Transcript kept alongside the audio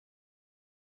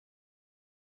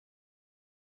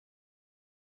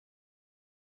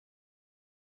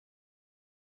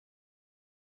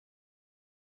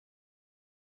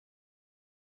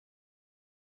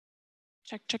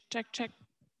Check, check, check, check.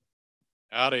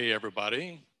 Howdy,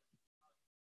 everybody.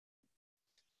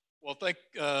 Well, thank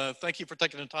you for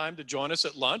taking the time to join us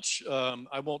at lunch.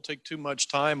 I won't take too much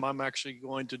time. I'm actually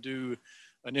going to do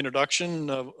an introduction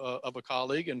of a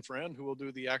colleague and friend who will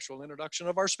do the actual introduction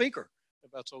of our speaker,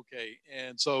 if that's okay.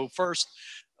 And so first,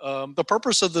 the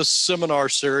purpose of this seminar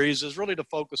series is really to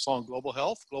focus on global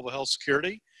health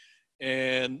security.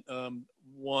 And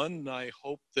one, I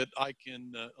hope that I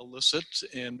can elicit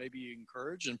and maybe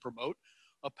encourage and promote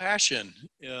a passion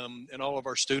in all of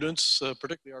our students,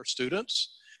 particularly our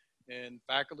students and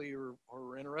faculty who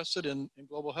are interested in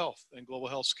global health and global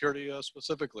health security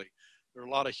specifically. There are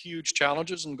a lot of huge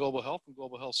challenges in global health and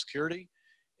global health security,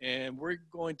 and we're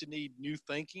going to need new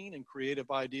thinking and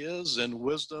creative ideas and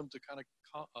wisdom to kind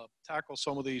of tackle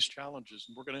some of these challenges.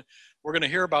 And we're gonna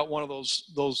hear about one of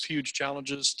those huge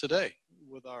challenges today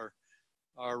with our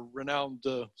renowned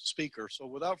speaker. So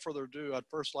without further ado, I'd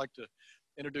first like to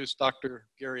introduce Dr.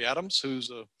 Gary Adams, who's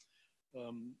a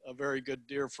very good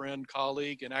dear friend,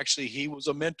 colleague, and actually he was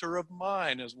a mentor of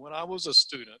mine as when I was a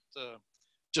student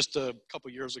just a couple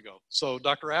years ago. So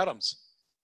Dr. Adams.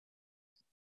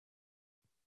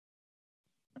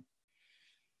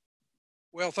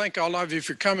 Well, thank all of you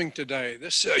for coming today.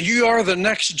 You are the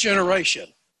next generation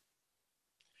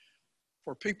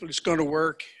for people who's going to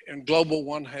work in Global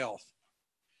One Health.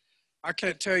 I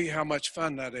can't tell you how much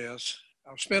fun that is.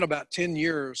 I've spent about 10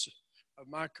 years of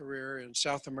my career in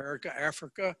South America,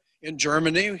 Africa, in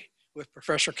Germany with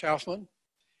Professor Kaufmann,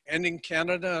 and in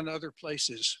Canada and other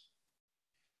places.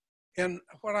 And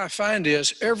what I find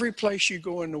is every place you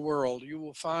go in the world, you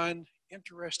will find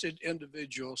interested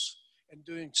individuals in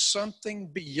doing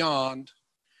something beyond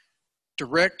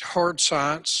direct hard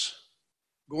science,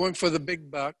 going for the big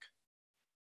buck,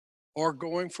 or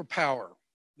going for power.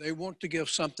 They want to give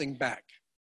something back.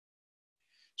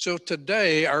 So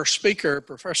today, our speaker,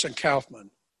 Professor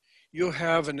Kaufmann, you'll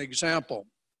have an example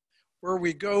where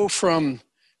we go from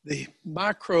the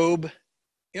microbe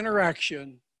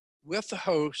interaction with the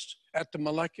host at the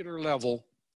molecular level,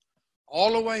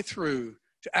 all the way through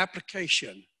to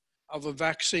application of a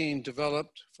vaccine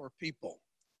developed for people,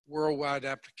 worldwide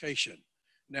application,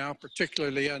 now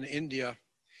particularly in India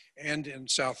and in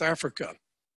South Africa.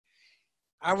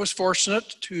 I was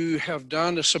fortunate to have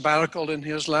done a sabbatical in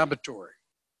his laboratory.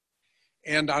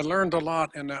 And I learned a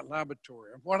lot in that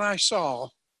laboratory. And what I saw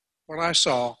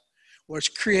was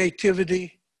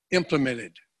creativity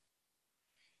implemented.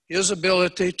 His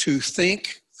ability to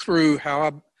think through how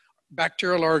a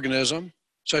bacterial organism,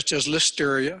 such as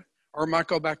Listeria or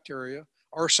Mycobacteria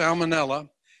or Salmonella,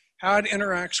 how it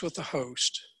interacts with the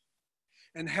host,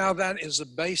 and how that is the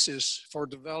basis for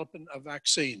developing a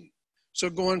vaccine. So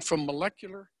going from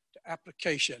molecular to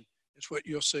application is what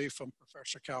you'll see from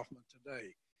Professor Kaufmann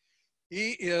today.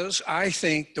 He is, I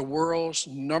think, the world's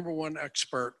 #1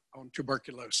 expert on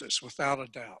tuberculosis, without a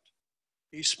doubt.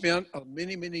 He spent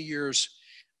many, many years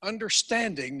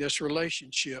understanding this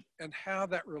relationship and how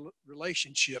that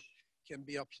relationship can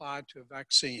be applied to a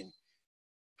vaccine.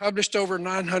 Published over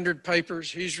 900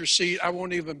 papers. He's received, I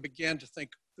won't even begin to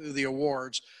think through the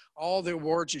awards, all the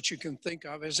awards that you can think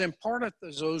of. As important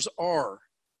as those are,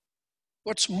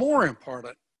 what's more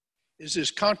important is his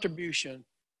contribution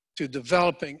to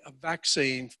developing a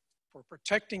vaccine for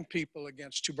protecting people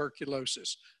against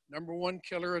tuberculosis. #1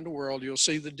 killer in the world. You'll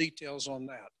see the details on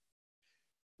that.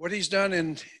 What he's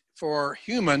done for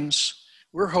humans,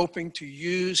 we're hoping to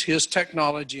use his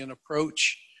technology and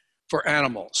approach for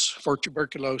animals, for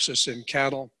tuberculosis in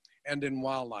cattle and in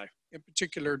wildlife, in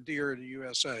particular deer in the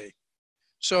USA.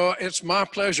 So it's my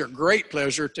pleasure, great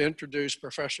pleasure, to introduce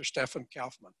Professor Stefan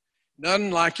Kaufmann. None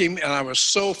like him, and I was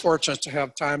so fortunate to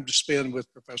have time to spend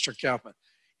with Professor Kaufmann.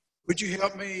 Would you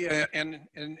help me to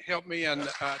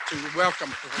welcome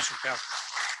Professor Kaufmann?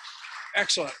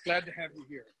 Excellent, glad to have you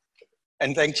here.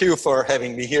 And thank you for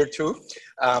having me here too.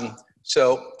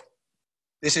 So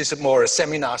this is more a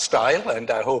seminar style,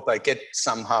 and I hope I get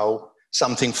somehow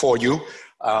something for you.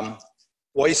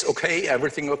 Voice okay,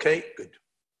 everything okay? Good.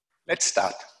 Let's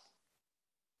start.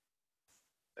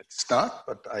 Let's start,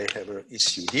 but I have an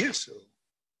issue here, so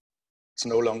it's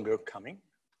no longer coming.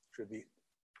 Should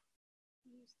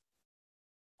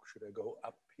I go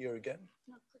up here again?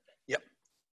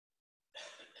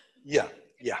 Yeah.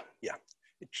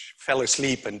 It fell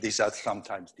asleep, and these are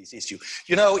sometimes these issues.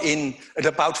 You know,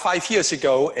 about 5 years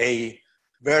ago, a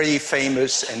very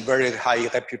famous and very high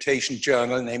reputation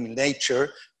journal named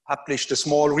Nature published a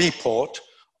small report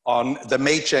on the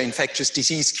major infectious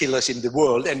disease killers in the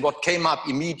world. And what came up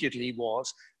immediately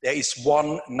was there is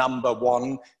one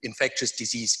 #1 infectious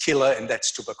disease killer, and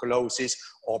that's tuberculosis,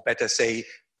 or better say,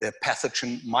 the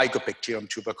pathogen Mycobacterium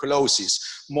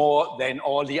tuberculosis. More than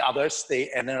all the others, they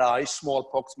analyze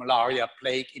smallpox, malaria,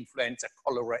 plague, influenza,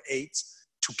 cholera, AIDS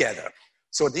together.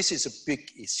 So this is a big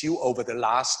issue over the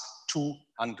last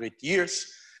 200 years.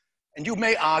 And you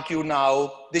may argue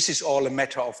now, this is all a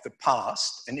matter of the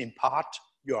past, and in part,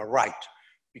 you are right,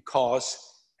 because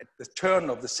at the turn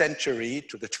of the century,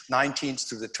 to the 19th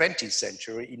to the 20th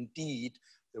century, indeed,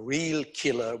 the real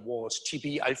killer was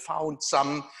TB. I found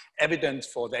some evidence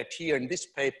for that here in this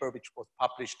paper, which was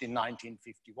published in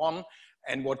 1951.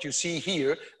 And what you see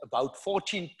here, about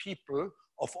 14 people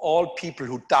of all people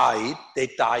who died, they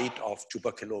died of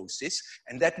tuberculosis.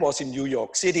 And that was in New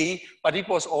York City, but it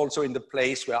was also in the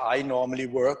place where I normally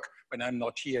work when I'm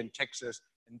not here in Texas,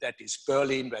 and that is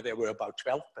Berlin, where there were about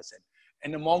 12%.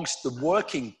 And amongst the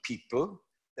working people,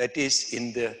 that is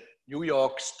in the New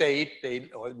York State,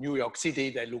 or New York City,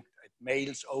 they looked at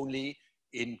males only.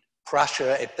 In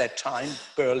Prussia at that time,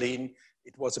 Berlin,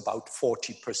 it was about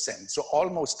 40%. So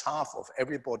almost half of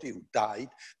everybody who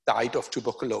died of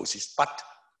tuberculosis. But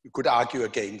you could argue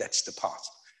again, that's the past.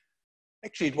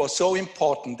 Actually, it was so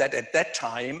important that at that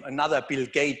time, another Bill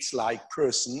Gates-like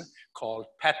person called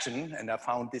Patton, and I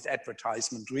found this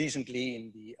advertisement recently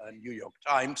in the New York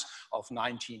Times of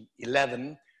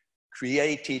 1911,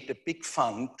 created a big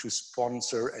fund to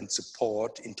sponsor and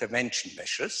support intervention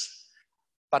measures.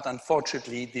 But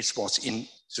unfortunately, this was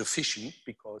insufficient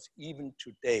because even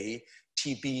today,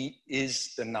 TB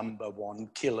is the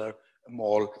 #1 killer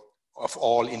of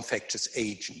all infectious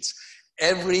agents.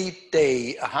 Every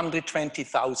day,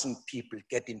 120,000 people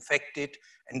get infected,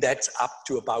 and that's up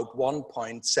to about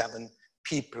 1.7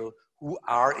 people who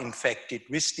are infected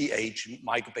with the agent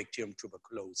Mycobacterium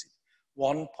tuberculosis.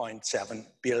 1.7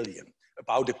 billion,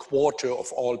 about a quarter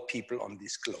of all people on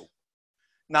this globe.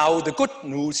 Now, the good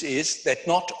news is that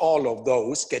not all of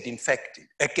those get infected,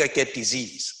 get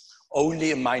disease.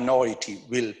 Only a minority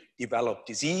will develop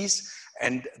disease,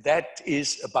 and that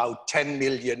is about 10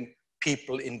 million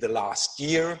people in the last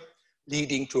year,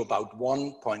 leading to about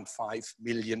 1.5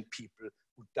 million people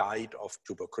who died of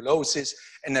tuberculosis.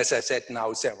 And as I said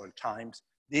now several times,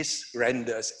 this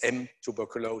renders M.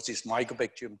 tuberculosis,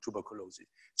 Mycobacterium tuberculosis,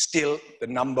 still the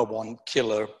 #1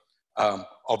 killer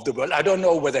of the world. I don't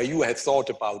know whether you have thought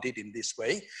about it in this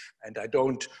way, and I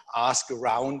don't ask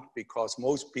around because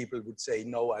most people would say,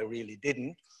 no, I really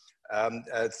didn't.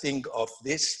 Think of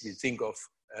this, we think of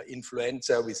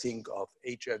influenza, we think of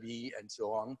HIV and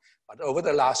so on. But over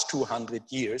the last 200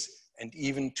 years, and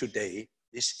even today,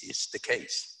 this is the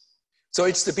case. So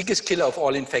it's the biggest killer of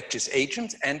all infectious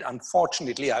agents, and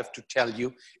unfortunately, I have to tell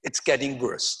you, it's getting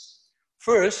worse.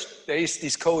 First, there is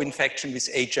this co-infection with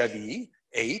HIV,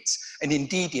 AIDS, and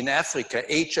indeed in Africa,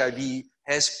 HIV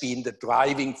has been the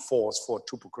driving force for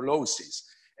tuberculosis.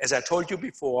 As I told you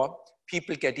before,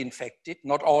 people get infected,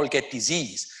 not all get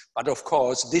disease, but of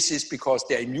course, this is because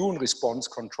their immune response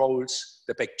controls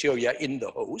the bacteria in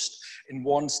the host, and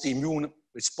once the immune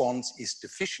response is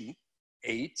deficient,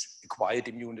 AIDS, acquired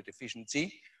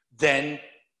immunodeficiency, then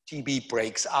TB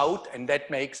breaks out, and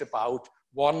that makes about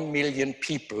 1 million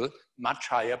people, much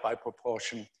higher by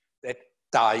proportion, that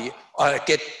die or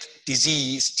get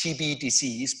disease, TB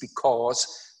disease, because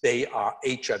they are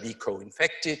HIV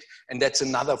co-infected, and that's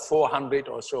another 400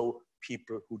 or so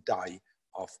people who die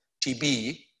of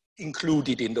TB,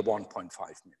 included in the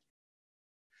 1.5 million.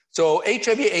 So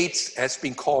HIV/AIDS has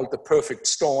been called the perfect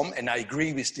storm, and I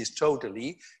agree with this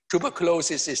totally.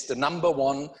 Tuberculosis is the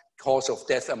 #1 cause of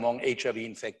death among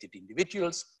HIV-infected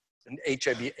individuals, and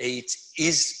HIV/AIDS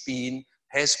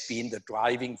has been the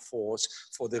driving force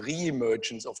for the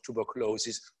re-emergence of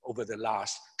tuberculosis over the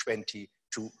last 20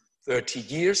 to 30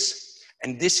 years,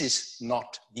 and this is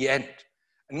not the end.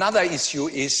 Another issue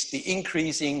is the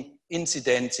increasing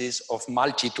incidences of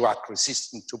multi-drug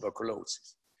resistant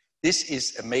tuberculosis. This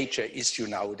is a major issue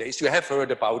nowadays. You have heard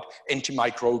about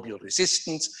antimicrobial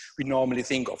resistance. We normally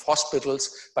think of hospitals,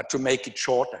 but to make it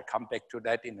short, I'll come back to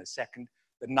that in a second.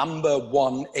 The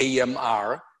 #1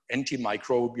 AMR,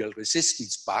 antimicrobial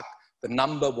resistance bug, the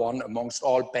 #1 amongst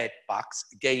all bad bugs,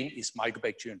 again, is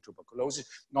Mycobacterium tuberculosis,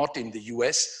 not in the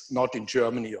US, not in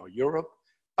Germany or Europe,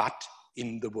 but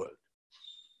in the world.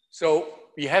 So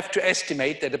we have to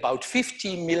estimate that about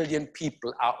 50 million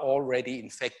people are already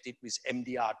infected with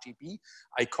MDR-TB.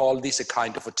 I call this a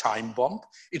kind of a time bomb.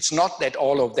 It's not that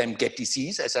all of them get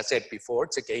disease. As I said before,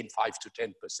 it's again 5 to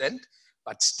 10%,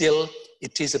 but still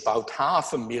it is about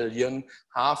half a million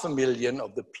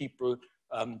of the people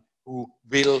who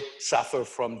will suffer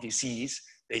from disease.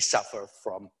 They suffer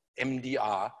from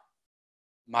MDR,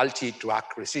 multi-drug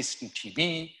resistant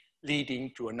TB,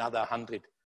 leading to another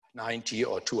 190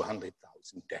 or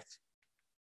 200,000 deaths.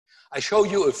 I show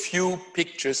you a few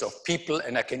pictures of people,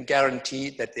 and I can guarantee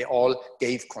that they all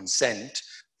gave consent.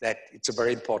 That it's a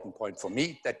very important point for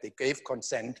me, that they gave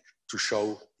consent to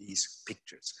show these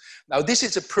pictures. Now, this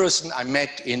is a person I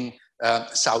met in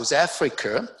South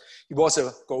Africa. He was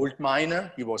a gold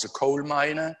miner, he was a coal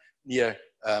miner near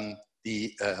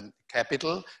the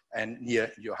capital and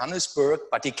near Johannesburg,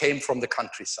 but he came from the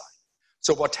countryside.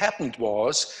 So what happened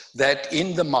was that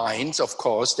in the mines, of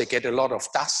course, they get a lot of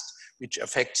dust, which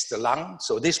affects the lung.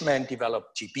 So this man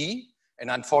developed TB, and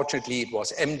unfortunately it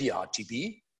was MDR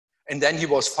TB. And then he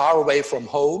was far away from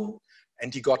home,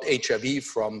 and he got HIV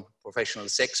from professional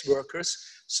sex workers.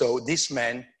 So this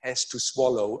man has to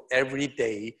swallow every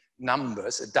day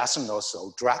numbers, a dozen or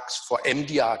so drugs for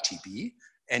MDR TB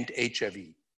and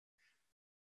HIV.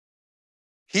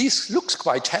 He looks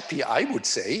quite happy, I would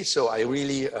say, so I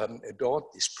really adored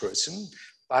this person.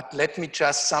 But let me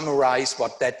just summarize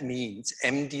what that means,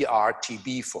 MDR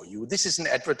TB for you. This is an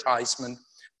advertisement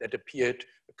that appeared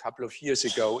a couple of years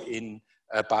ago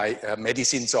by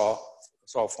Médecins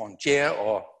Sans Frontières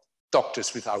or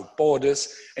Doctors Without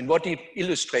Borders. And what it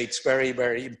illustrates very,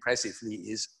 very impressively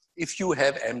is if you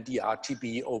have MDR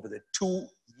TB over the 2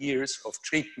 years of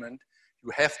treatment,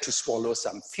 you have to swallow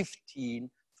some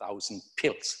 15,000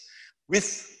 pills,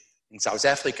 in South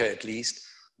Africa at least,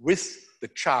 with the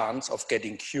chance of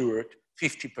getting cured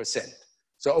 50%.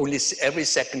 So only every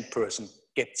second person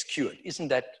gets cured. Isn't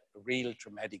that a real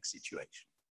dramatic situation?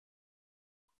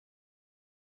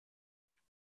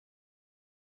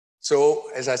 So,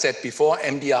 as I said before,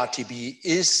 MDR TB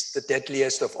is the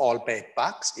deadliest of all bed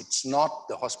bugs. It's not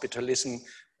the hospitalism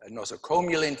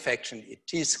nosocomial infection. It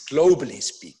is, globally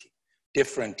speaking,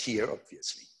 different here,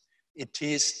 obviously. It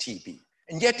is TB.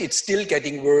 And yet it's still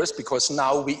getting worse because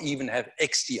now we even have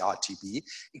XDR TB,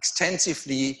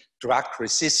 extensively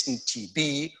drug-resistant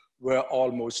TB, where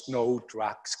almost no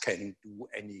drugs can do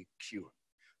any cure.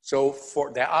 So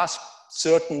there are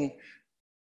certain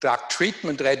drug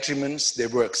treatment regimens, they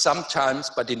work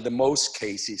sometimes, but in the most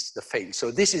cases, they fail.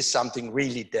 So this is something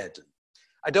really deadly.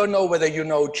 I don't know whether you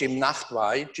know Jim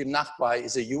Nachtwey. Jim Nachtwey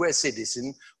is a US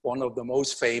citizen, one of the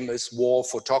most famous war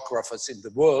photographers in the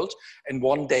world. And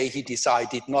one day he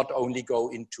decided not only go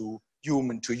into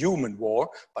human-to-human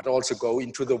war, but also go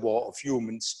into the war of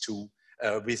humans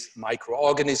with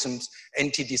microorganisms.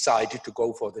 And he decided to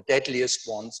go for the deadliest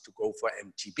ones, to go for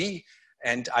MTB.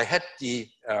 And I had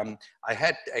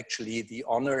actually the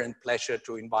honor and pleasure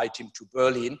to invite him to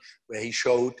Berlin, where he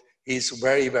showed his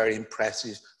very, very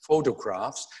impressive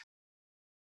photographs.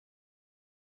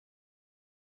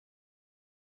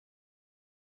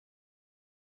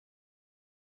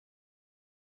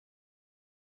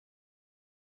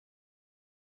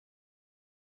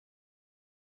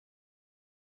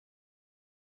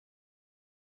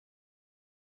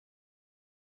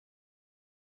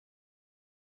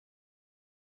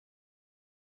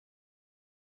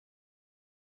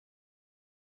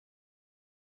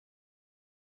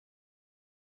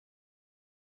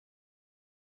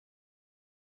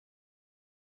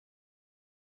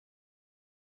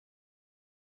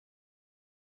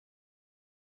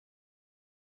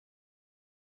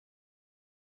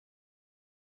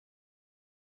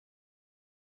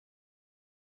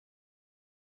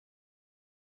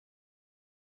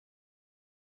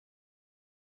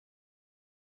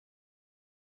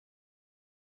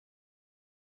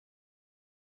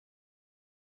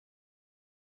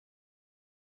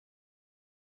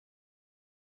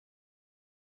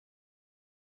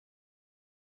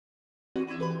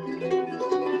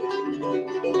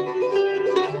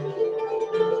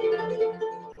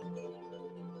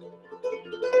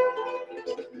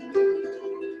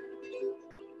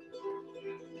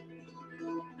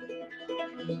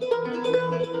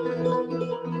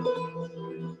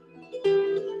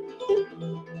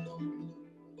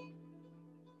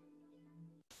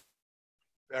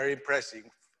 Very impressive,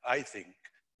 I think.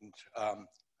 And,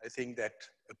 I think that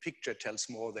a picture tells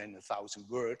more than 1,000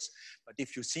 words. But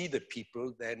if you see the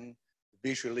people, then the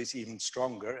visual is even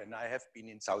stronger. And I have been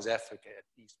in South Africa at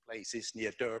these places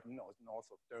near Durban, or north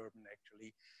of Durban,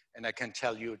 actually. And I can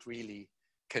tell you it really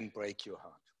can break your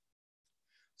heart.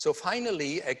 So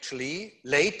finally, actually,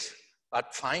 late,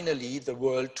 but finally, the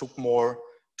world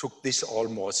took this all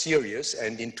more serious.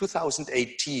 And in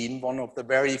 2018, one of the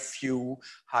very few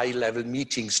high-level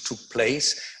meetings took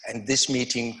place. And this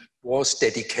meeting was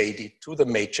dedicated to the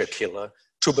major killer,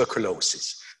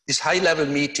 tuberculosis. This high-level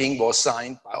meeting was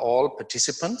signed by all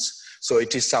participants. So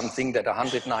it is something that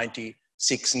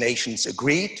 196 nations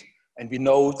agreed. And we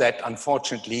know that,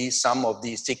 unfortunately, some of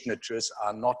these signatures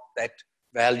are not that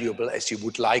valuable as you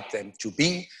would like them to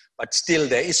be. But still,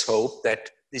 there is hope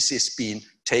that this is being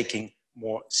taking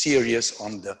more serious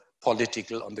on the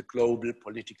global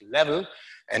political level.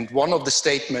 And one of the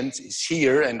statements is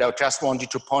here, and I just wanted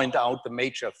to point out the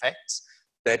major facts.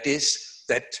 That is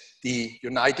that the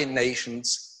United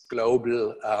Nations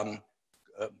global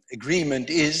agreement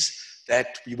is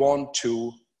that we want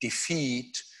to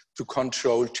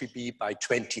control TB by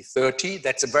 2030.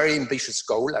 That's a very ambitious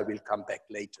goal. I will come back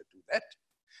later to that.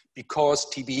 Because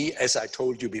TB, as I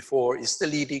told you before, is the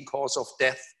leading cause of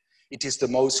death. It is the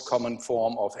most common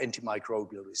form of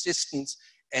antimicrobial resistance,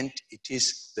 and it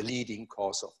is the leading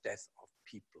cause of death of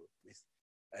people with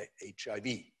HIV.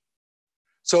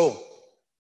 So,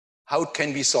 how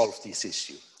can we solve this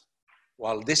issue?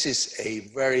 Well, this is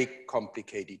a very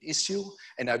complicated issue,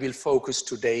 and I will focus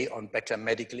today on better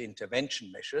medical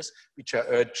intervention measures, which are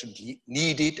urgently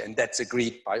needed, and that's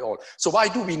agreed by all. So why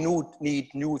do we need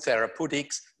new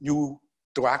therapeutics, new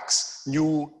drugs,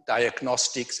 new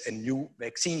diagnostics, and new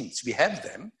vaccines? We have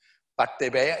them, but they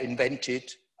were invented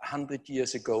 100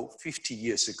 years ago, 50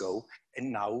 years ago,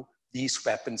 and now these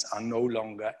weapons are no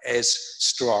longer as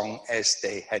strong as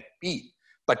they had been.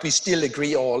 But we still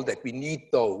agree all that we need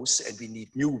those and we need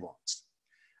new ones.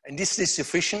 And is this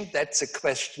sufficient? That's a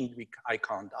question I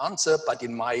can't answer, but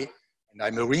and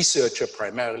I'm a researcher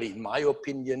primarily, in my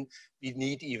opinion, we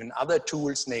need even other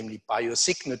tools, namely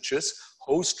biosignatures,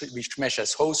 which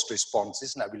measures host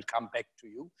responses, and I will come back to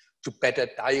you, to better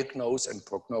diagnose and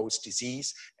prognose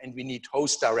disease. And we need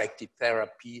host-directed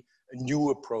therapy, a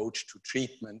new approach to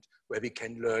treatment, where we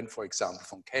can learn, for example,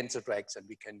 from cancer drugs, and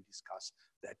we can discuss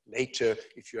that later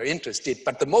if you're interested.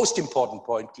 But the most important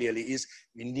point clearly is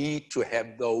we need to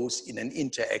have those in an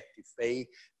interactive way.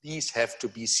 These have to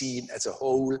be seen as a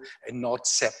whole and not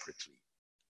separately.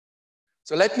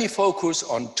 So let me focus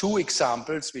on two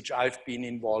examples which I've been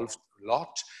involved a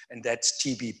lot, and that's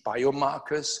TB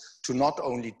biomarkers, to not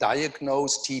only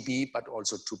diagnose TB, but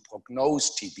also to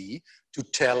prognose TB, to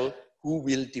tell who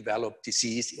will develop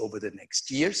disease over the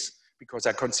next years, because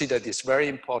I consider this very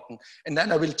important. And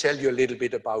then I will tell you a little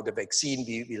bit about the vaccine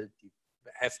we will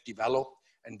have developed,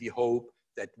 and we hope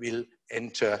that will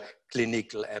enter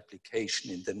clinical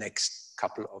application in the next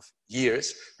couple of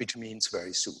years, which means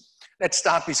very soon. Let's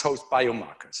start with host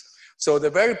biomarkers. So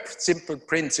the very simple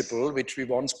principle which we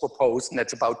once proposed, and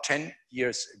that's about 10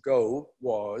 years ago,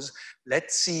 was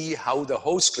let's see how the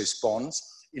host response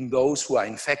in those who are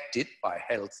infected by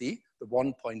healthy, the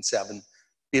 1.7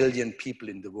 billion people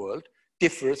in the world,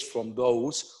 differs from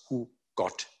those who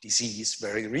got disease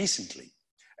very recently.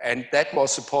 And that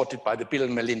was supported by the Bill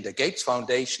and Melinda Gates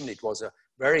Foundation. It was a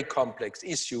very complex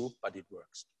issue, but it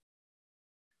works.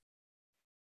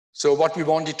 So what we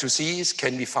wanted to see is,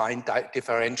 can we find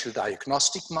differential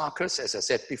diagnostic markers? As I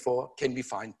said before, can we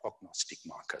find prognostic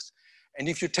markers? And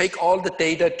if you take all the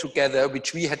data together,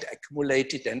 which we had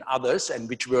accumulated and others, and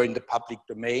which were in the public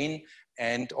domain,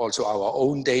 and also our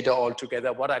own data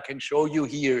altogether, what I can show you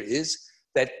here is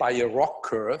that by a ROC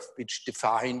curve, which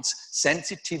defines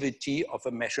sensitivity of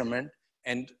a measurement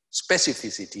and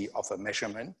specificity of a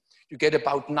measurement, you get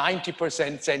about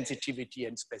 90% sensitivity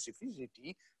and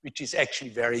specificity, which is actually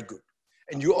very good.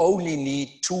 And you only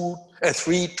need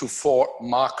 3 to 4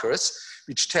 markers,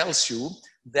 which tells you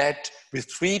that with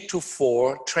 3 to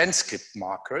 4 transcript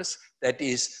markers, that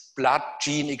is blood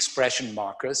gene expression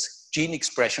markers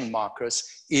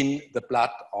in the blood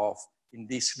of, in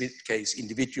this case,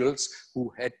 individuals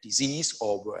who had disease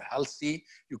or were healthy,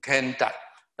 you can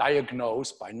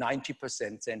diagnose by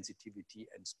 90% sensitivity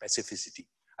and specificity.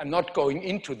 I'm not going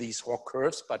into these ROC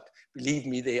curves, but believe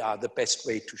me, they are the best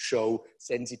way to show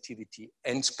sensitivity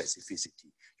and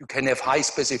specificity. You can have high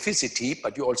specificity,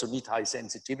 but you also need high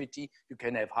sensitivity. You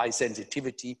can have high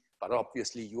sensitivity, but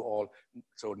obviously you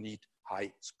also need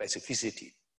high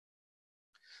specificity.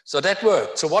 So that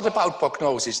worked. So what about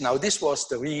prognosis? Now, this was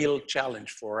the real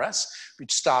challenge for us,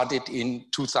 which started in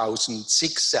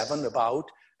 2006-07 about,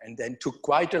 and then took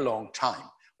quite a long time.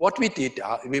 What we did,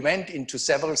 we went into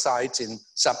several sites in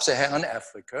sub-Saharan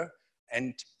Africa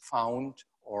and found,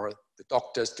 or the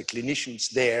doctors, the clinicians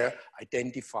there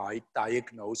identified,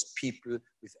 diagnosed people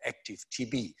with active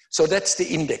TB. So that's the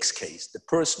index case, the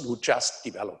person who just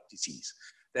developed disease.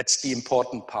 That's the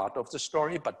important part of the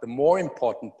story, but the more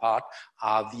important part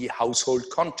are the household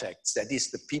contacts. That is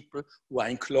the people who are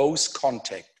in close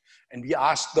contact. And we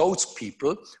asked those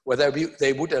people whether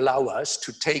they would allow us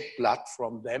to take blood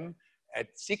from them at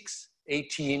 6,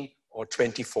 18, or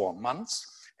 24 months.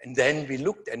 And then we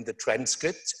looked at the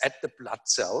transcripts at the blood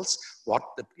cells, what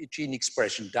the gene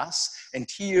expression does. And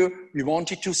here we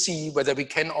wanted to see whether we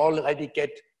can already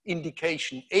get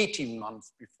indication 18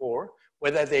 months before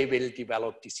whether they will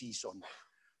develop disease or not.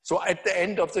 So at the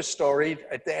end of the story,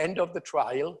 at the end of the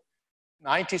trial,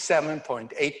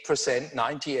 97.8%,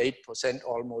 98%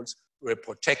 almost, were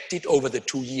protected over the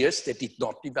 2 years. They did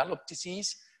not develop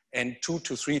disease, and 2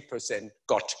 to 3%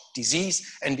 got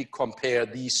disease, and we compare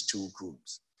these two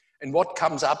groups. And what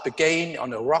comes up again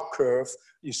on a ROC curve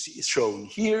is shown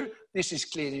here. This is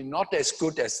clearly not as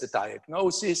good as the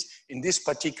diagnosis. In this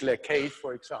particular case,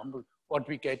 for example, what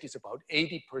we get is about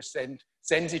 80%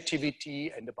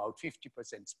 sensitivity and about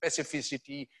 50%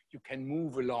 specificity. You can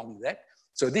move along that.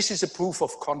 So this is a proof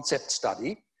of concept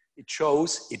study. It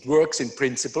shows it works in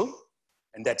principle,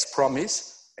 and that's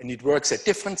promise, and it works at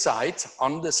different sites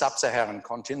on the sub-Saharan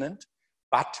continent,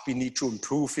 but we need to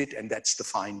improve it, and that's the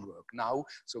fine work now.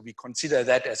 So we consider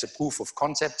that as a proof of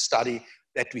concept study,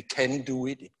 that we can do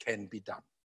it, it can be done.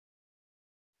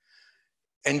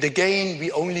 And again, we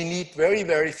only need very,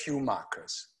 very few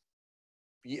markers.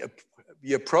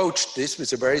 We approached this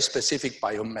with a very specific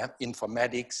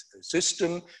bioinformatics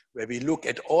system where we look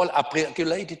at all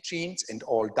upregulated genes and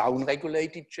all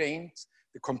downregulated genes.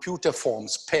 The computer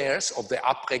forms pairs of the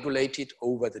upregulated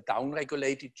over the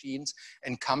downregulated genes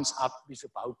and comes up with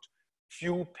about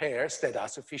few pairs that are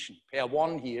sufficient. Pair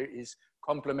 1 here is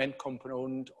complement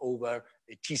component over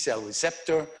a T-cell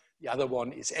receptor. The other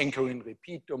one is anchoring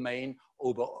repeat domain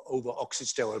over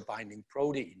oxysterol binding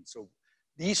protein. So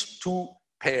these two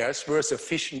pairs were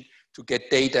sufficient to get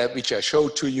data which I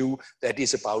showed to you that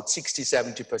is about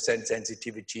 60–70%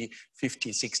 sensitivity,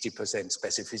 50–60%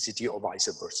 specificity, or vice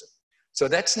versa. So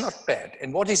that's not bad.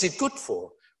 And what is it good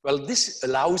for? Well, this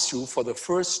allows you for the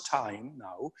first time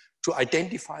now to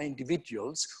identify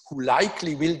individuals who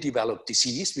likely will develop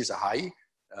disease with a high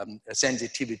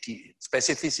sensitivity and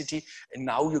specificity. And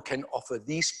now you can offer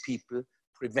these people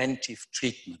preventive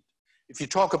treatment. If you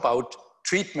talk about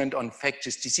treatment on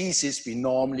infectious diseases, we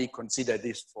normally consider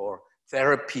this for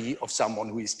therapy of someone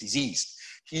who is diseased.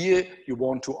 Here, you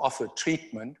want to offer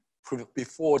treatment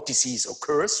before disease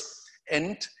occurs,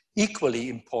 and equally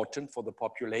important for the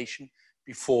population,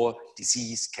 before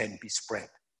disease can be spread.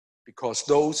 Because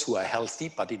those who are healthy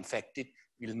but infected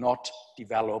will not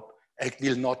develop,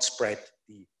 will not spread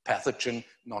the pathogen,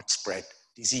 not spread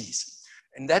disease.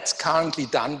 And that's currently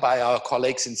done by our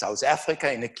colleagues in South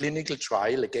Africa in a clinical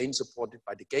trial, again supported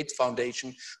by the Gates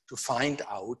Foundation, to find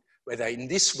out whether in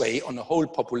this way, on a whole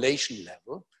population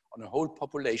level,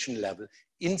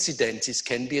 incidences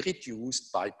can be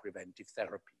reduced by preventive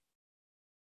therapy.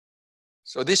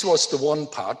 So this was the one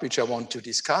part which I want to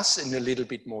discuss in a little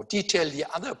bit more detail. The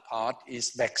other part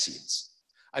is vaccines.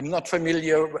 I'm not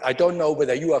familiar, I don't know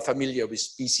whether you are familiar with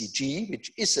BCG,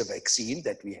 which is a vaccine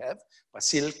that we have,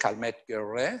 Bacille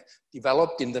Calmette-Guerin,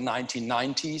 developed in the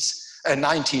 1990s,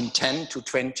 1910 to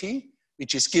 20,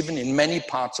 which is given in many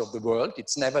parts of the world.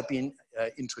 It's never been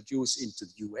introduced into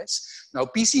the US. Now,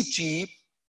 BCG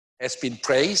has been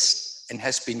praised and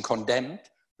has been condemned.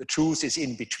 The truth is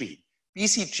in between.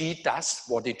 BCG does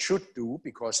what it should do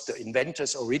because the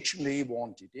inventors originally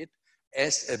wanted it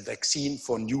as a vaccine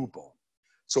for newborn.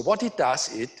 So what it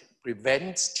does, it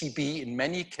prevents TB in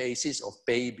many cases of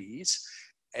babies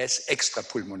as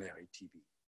extrapulmonary TB.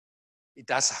 It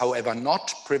does, however,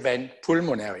 not prevent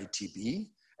pulmonary TB.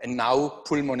 And now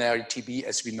pulmonary TB,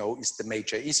 as we know, is the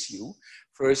major issue.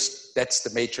 First, that's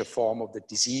the major form of the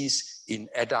disease in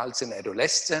adults and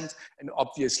adolescents. And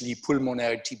obviously,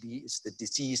 pulmonary TB is the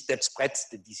disease that spreads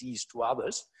the disease to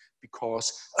others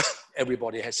because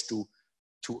everybody has to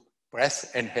breathe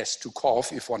and has to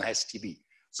cough if one has TB.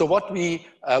 So what we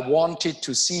wanted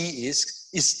to see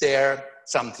is there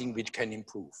something which can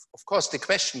improve? Of course, the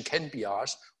question can be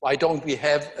asked, why don't we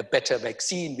have a better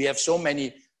vaccine? We have so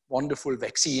many wonderful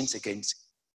vaccines against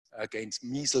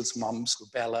measles, mumps,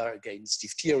 rubella, against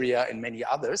diphtheria, and many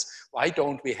others. Why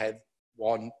don't we have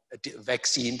a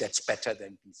vaccine that's better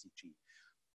than BCG?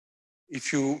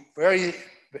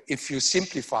 If you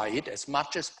simplify it as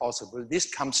much as possible,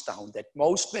 this comes down that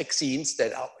most vaccines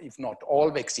that are, if not all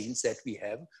vaccines that we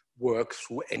have, work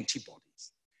through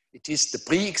antibodies. It is the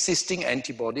pre-existing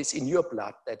antibodies in your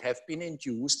blood that have been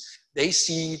induced. They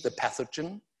see the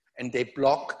pathogen and they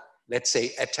block, let's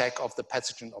say, attack of the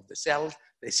pathogen of the cell.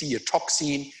 They see a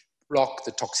toxin, block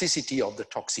the toxicity of the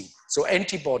toxin. So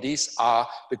antibodies are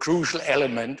the crucial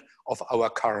element of our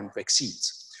current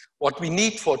vaccines. What we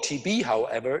need for TB,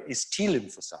 however, is T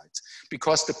lymphocytes,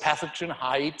 because the pathogen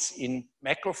hides in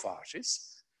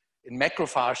macrophages. And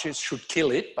macrophages should kill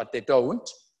it, but they don't,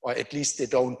 or at least they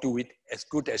don't do it as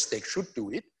good as they should do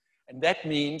it. And that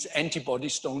means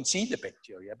antibodies don't see the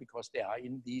bacteria because they are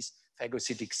in these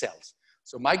phagocytic cells.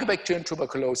 So Mycobacterium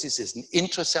tuberculosis is an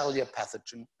intracellular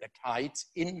pathogen that hides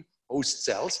in host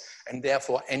cells, and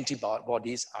therefore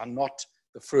antibodies are not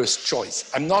the first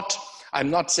choice. I'm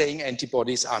not saying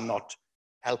antibodies are not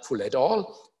helpful at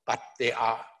all, but they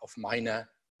are of minor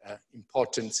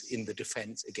importance in the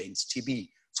defense against TB.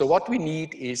 So what we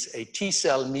need is a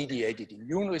T-cell mediated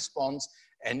immune response,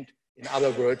 and in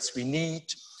other words, we need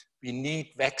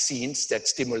vaccines that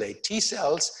stimulate T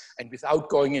cells. And without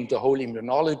going into the whole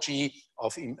immunology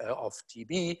of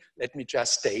TB, let me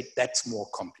just state that's more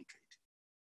complicated.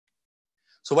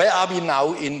 So where are we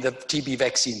now in the TB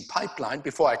vaccine pipeline?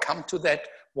 Before I come to that,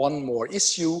 one more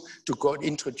issue to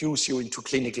introduce you into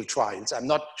clinical trials. I'm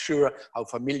not sure how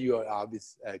familiar you are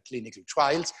with clinical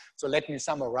trials. So let me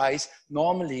summarize.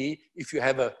 Normally, if you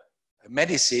have a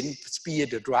medicine, be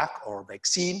it a drug or a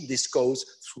vaccine, this goes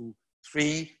through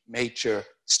 3 major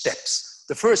steps.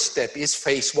 The first step is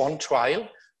phase 1 trial,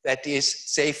 that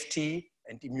is safety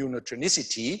and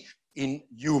immunogenicity in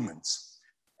humans.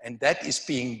 And that is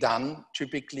being done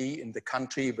typically in the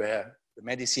country where the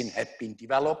medicine had been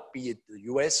developed, be it the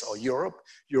US or Europe.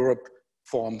 Europe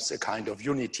forms a kind of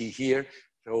unity here.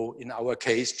 So in our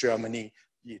case, Germany,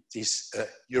 it is a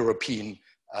European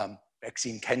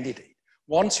vaccine candidate.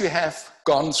 Once you have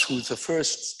gone through the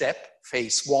first step,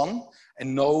 phase 1,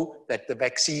 and know that the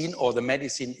vaccine or the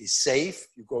medicine is safe,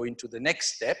 you go into the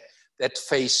next step, that's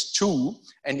phase 2.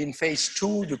 And in phase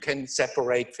 2, you can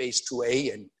separate phase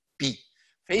 2A and B.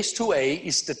 Phase 2A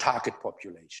is the target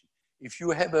population. If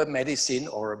you have a medicine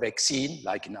or a vaccine,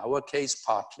 like in our case,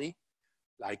 partly,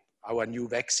 like our new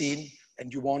vaccine,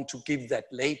 and you want to give that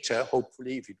later,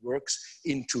 hopefully, if it works,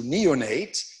 into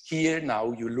neonates, here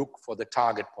now you look for the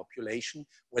target population,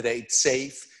 whether it's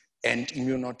safe and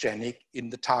immunogenic in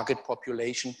the target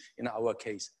population, in our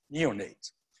case,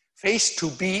 neonates. Phase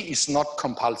 2B is not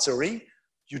compulsory.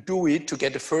 You do it to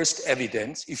get the first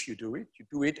evidence. If you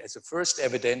do it as a first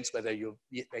evidence whether your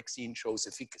vaccine shows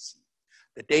efficacy.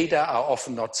 The data are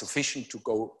often not sufficient to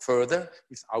go further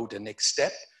without a next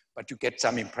step, but you get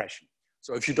some impression.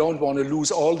 So if you don't want to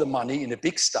lose all the money in a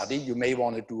big study, you may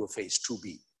want to do a phase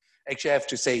 2B. Actually, I have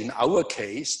to say, in our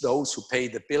case, those who pay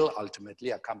the bill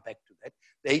ultimately, I'll come back to that,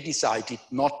 they decided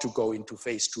not to go into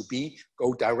phase 2B,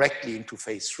 go directly into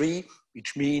phase 3,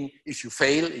 which means if you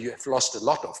fail, you have lost a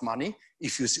lot of money.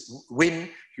 If you win,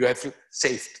 you have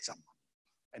saved some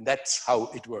money. And that's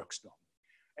how it works now.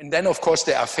 And then, of course,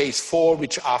 there are phase 4,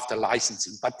 which after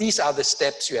licensing. But these are the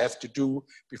steps you have to do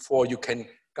before you can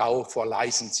go for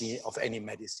licensing of any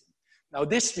medicine. Now,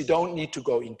 this we don't need to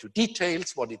go into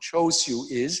details. What it shows you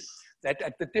is that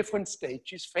at the different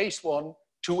stages, phase 1,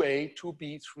 2A,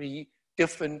 2B, 3,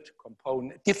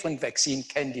 different vaccine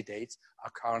candidates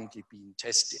are currently being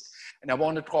tested. And I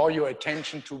want to draw your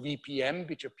attention to VPM,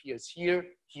 which appears here,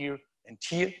 here, and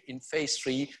here in phase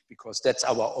 3, because that's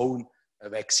our own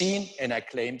vaccine, and I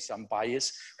claim some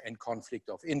bias and conflict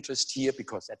of interest here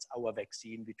because that's our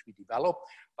vaccine which we developed.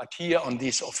 But here on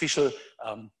this official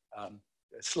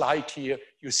slide here,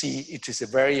 you see it is a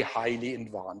very highly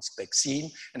advanced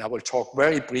vaccine, and I will talk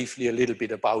very briefly a little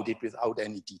bit about it without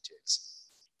any details.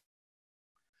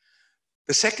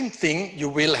 The second thing you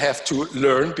will have to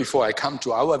learn before I come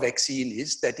to our vaccine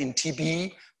is that in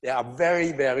TB, there are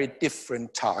very, very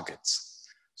different targets.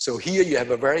 So here you have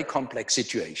a very complex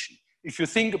situation. If you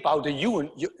think about a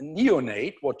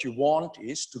neonate, what you want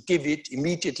is to give it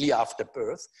immediately after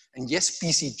birth. And yes,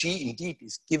 BCG indeed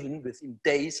is given within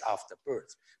days after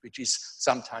birth, which is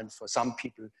sometimes for some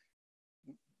people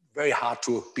very hard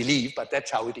to believe, but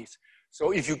that's how it is.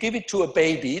 So if you give it to a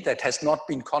baby that has not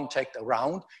been contact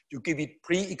around, you give it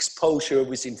pre-exposure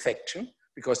with infection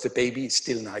because the baby is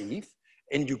still naive,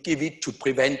 and you give it to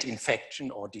prevent infection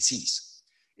or disease.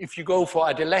 If you go for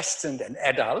adolescents and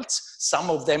adults, some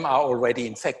of them are already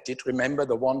infected. Remember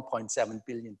the 1.7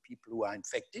 billion people who are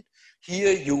infected.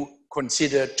 Here you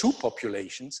consider 2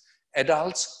 populations,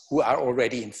 adults who are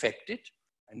already infected,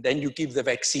 and then you give the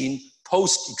vaccine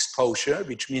post-exposure,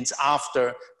 which means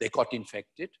after they got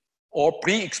infected, or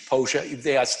pre-exposure if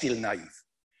they are still naive.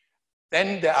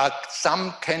 Then there are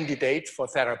some candidates for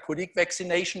therapeutic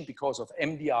vaccination because of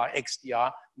MDR,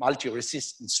 XDR,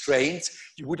 multi-resistant strains.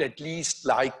 You would at least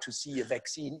like to see a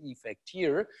vaccine effect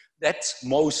here. That's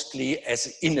mostly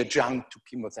as in adjunct to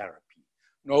chemotherapy.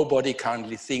 Nobody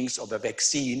currently thinks of a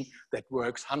vaccine that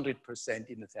works 100%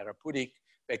 in a therapeutic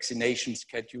vaccination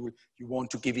schedule. You want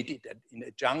to give it in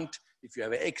adjunct if you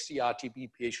have an XDR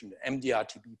TB patient, an MDR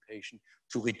TB patient,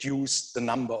 to reduce the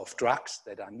number of drugs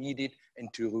that are needed and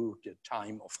to reduce the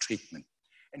time of treatment.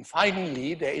 And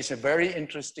finally, there is a very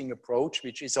interesting approach,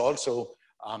 which is also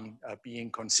being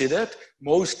considered,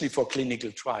 mostly for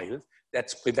clinical trials.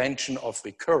 That's prevention of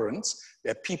recurrence,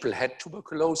 where people had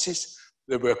tuberculosis,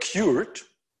 they were cured,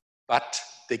 but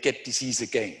they get disease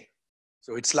again.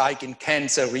 So it's like in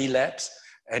cancer relapse,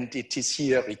 and it is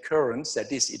here recurrence,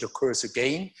 that is, it occurs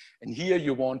again. And here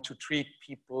you want to treat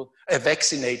people,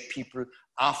 vaccinate people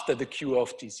after the cure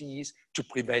of disease to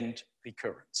prevent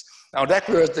recurrence. Now that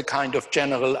were the kind of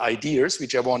general ideas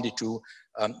which I wanted to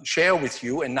share with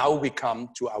you. And now we come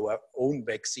to our own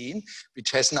vaccine,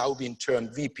 which has now been termed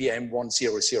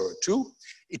VPM1002.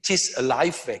 It is a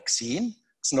live vaccine.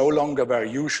 It's no longer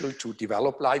very usual to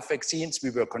develop live vaccines. We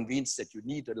were convinced that you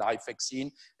need a live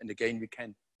vaccine. And again, we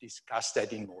can discuss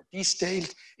that in more detail.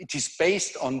 It is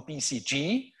based on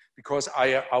BCG because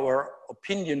our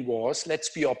opinion was, let's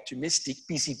be optimistic,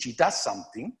 BCG does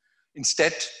something.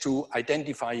 Instead to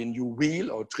identify a new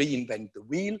wheel or reinvent the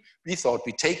wheel, we thought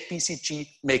we take BCG,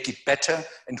 make it better,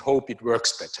 and hope it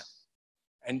works better.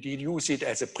 And we use it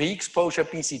as a pre-exposure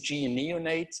BCG in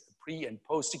neonates, pre- and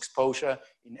post-exposure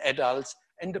in adults,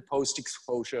 and a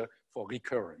post-exposure for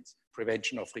recurrence,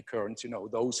 prevention of recurrence, you know,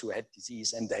 those who had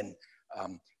disease and then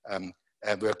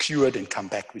were cured and come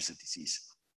back with the disease.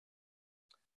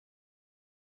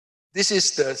 This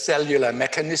is the cellular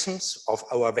mechanisms of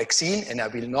our vaccine, and I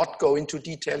will not go into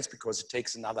details because it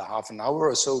takes another half an hour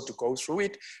or so to go through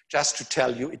it. Just to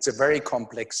tell you, it's a very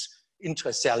complex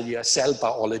intracellular cell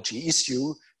biology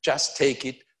issue. Just take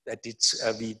it that it's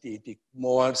we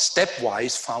more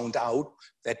stepwise found out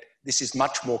that this is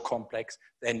much more complex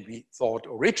than we thought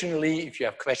originally. If you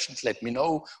have questions, let me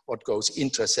know what goes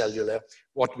intracellular.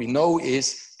 What we know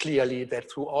is clearly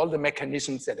that through all the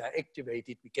mechanisms that are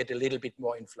activated, we get a little bit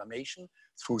more inflammation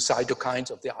through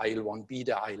cytokines of the IL-1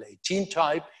 beta, IL-18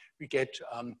 type. We get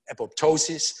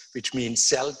apoptosis, which means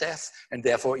cell death, and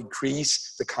therefore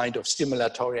increase the kind of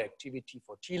stimulatory activity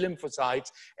for T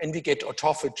lymphocytes. And we get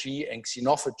autophagy and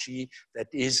xenophagy, that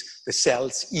is, the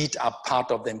cells eat up part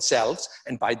of themselves,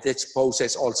 and by this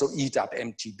process also eat up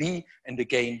MTB. And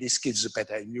again, this gives a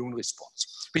better immune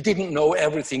response. We didn't know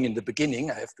everything in the beginning,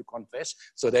 I have to confess,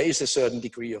 so there is a certain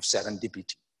degree of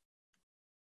serendipity.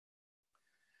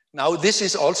 Now, this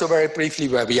is also very briefly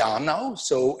where we are now.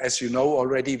 So as you know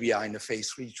already, we are in a phase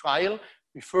 3 trial.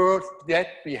 Before that,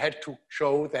 we had to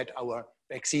show that our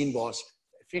vaccine was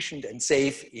efficient and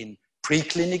safe in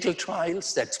preclinical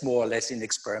trials. That's more or less in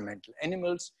experimental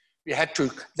animals. We had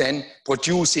to then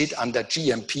produce it under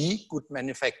GMP, good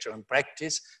manufacturing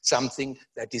practice, something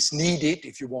that is needed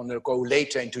if you want to go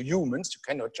later into humans. You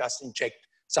cannot just inject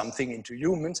something into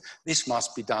humans. This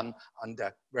must be done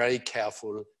under very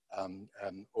careful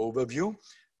overview.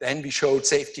 Then we showed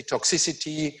safety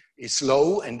toxicity is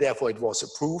low, and therefore it was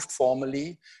approved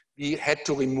formally. We had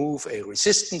to remove a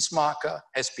resistance marker,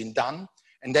 has been done.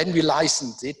 And then we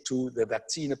licensed it to the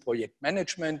vaccine project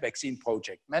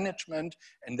management,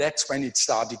 and that's when it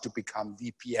started to become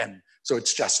VPM. So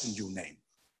it's just a new name.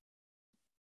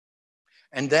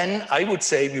 And then I would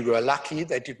say we were lucky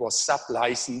that it was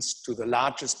sub-licensed to the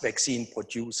largest vaccine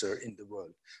producer in the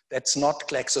world. That's not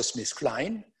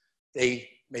GlaxoSmithKline. They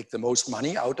make the most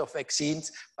money out of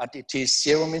vaccines, but it is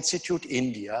Serum Institute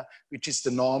India, which is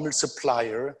the normal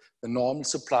supplier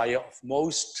of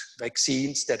most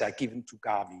vaccines that are given to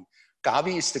Gavi.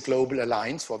 Gavi is the Global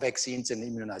Alliance for Vaccines and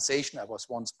Immunization. I was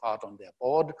once part on their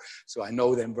board, so I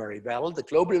know them very well. The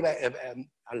Global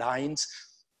Alliance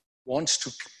wants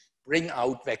to bring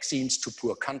out vaccines to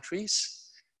poor countries.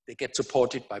 They get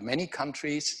supported by many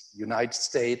countries, United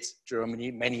States,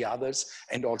 Germany, many others,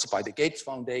 and also by the Gates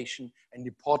Foundation. And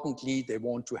importantly, they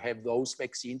want to have those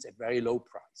vaccines at very low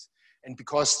price. And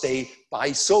because they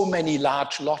buy so many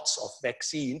large lots of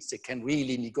vaccines, they can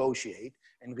really negotiate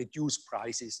and reduce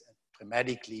prices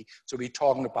dramatically. So we're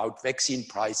talking about vaccine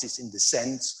prices in the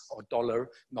cents or dollar,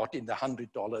 not in the $100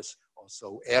 or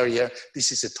so area.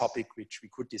 This is a topic which we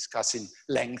could discuss in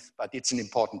length, but it's an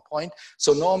important point.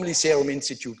 So normally Serum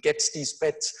Institute gets these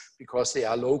bets because they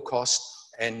are low cost,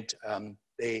 and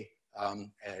they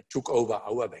took over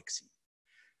our vaccine.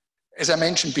 As I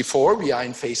mentioned before, we are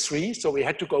in phase 3, so we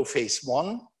had to go phase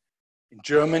 1. In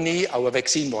Germany, our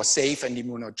vaccine was safe and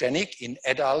immunogenic in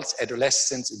adults,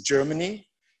 adolescents in Germany.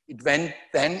 It went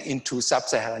then into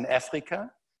sub-Saharan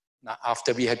Africa. Now,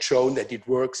 after we had shown that it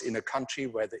works in a country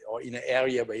where or in an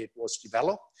area where it was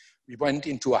developed, we went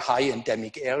into a high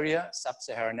endemic area,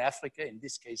 sub-Saharan Africa, in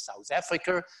this case, South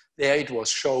Africa. There it was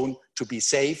shown to be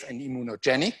safe and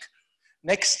immunogenic.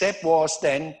 Next step was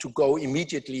then to go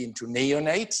immediately into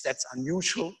neonates. That's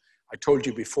unusual. I told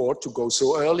you before to go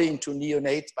so early into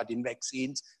neonates, but in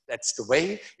vaccines, that's the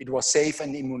way. It was safe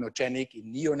and immunogenic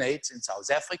in neonates in South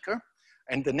Africa.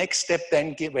 And the next step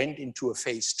then went into a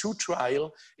phase 2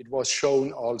 trial. It was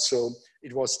shown also,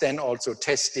 it was then also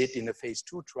tested in a phase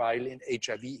 2 trial in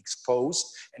HIV exposed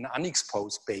and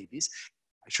unexposed babies.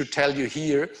 I should tell you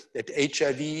here that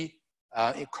HIV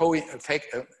HIV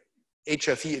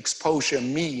exposure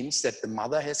means that the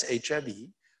mother has HIV,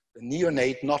 the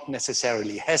neonate not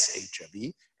necessarily has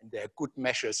HIV, and there are good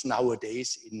measures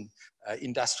nowadays in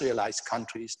industrialized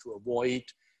countries to avoid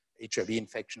HIV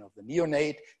infection of the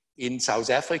neonate. In South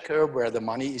Africa, where the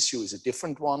money issue is a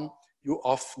different one, you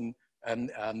often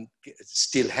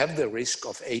still have the risk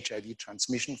of HIV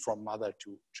transmission from mother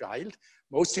to child.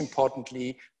 Most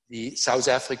importantly, the South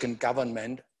African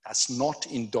government does not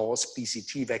endorse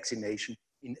BCG vaccination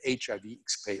in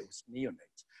HIV-exposed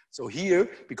neonates. So here,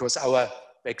 because our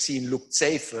vaccine looked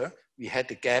safer, we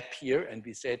had a gap here and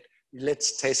we said,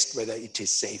 let's test whether it is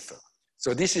safer.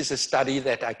 So this is a study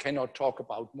that I cannot talk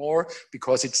about more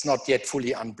because it's not yet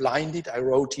fully unblinded. I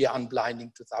wrote here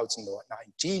unblinding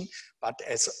 2019, but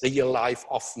as real life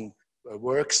often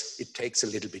works, it takes a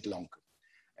little bit longer.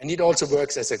 And it also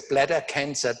works as a bladder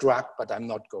cancer drug, but I'm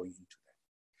not going into that.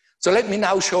 So let me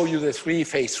now show you the 3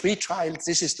 phase 3 trials.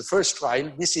 This is the first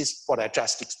trial. This is what I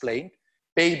just explained.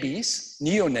 Babies,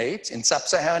 neonates in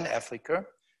sub-Saharan Africa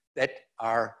that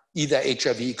are either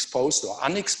HIV exposed or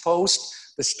unexposed.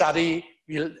 The study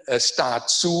will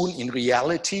start soon in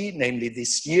reality, namely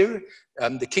this year.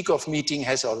 The kickoff meeting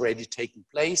has already taken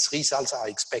place. Results are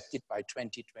expected by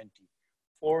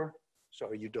 2024.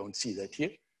 Sorry, you don't see that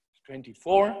here.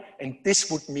 24, and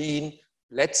this would mean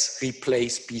let's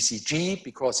replace BCG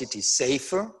because it is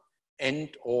safer and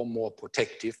or more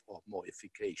protective or more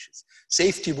efficacious.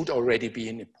 Safety would already be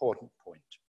an important point.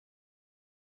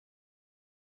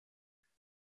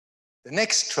 The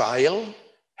next trial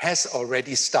has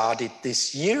already started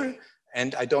this year,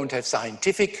 and I don't have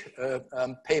scientific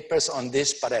papers on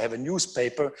this, but I have a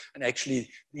newspaper, and actually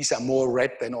these are more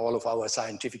read than all of our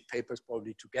scientific papers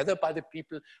probably together by the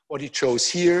people. What it shows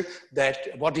here,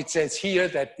 what it says here,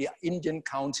 that the Indian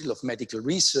Council of Medical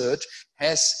Research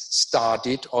has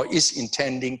started or is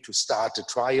intending to start a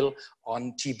trial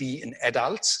on TB in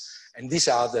adults, and these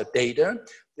are the data.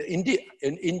 The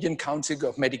Indian Council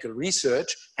of Medical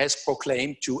Research has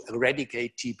proclaimed to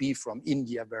eradicate TB from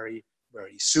India very,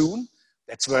 very soon.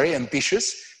 That's very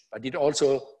ambitious, but it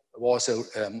also was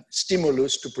a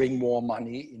stimulus to bring more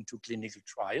money into clinical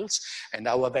trials. And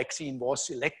our vaccine was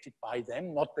selected by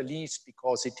them, not the least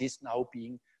because it is now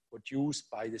being produced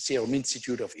by the Serum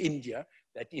Institute of India,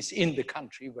 that is in the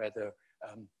country where the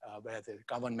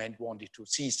government wanted to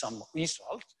see some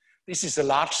results. This is a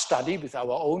large study with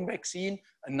our own vaccine,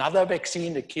 another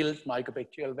vaccine, a killed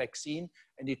mycobacterial vaccine,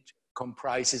 and it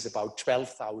comprises about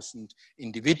 12,000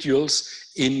 individuals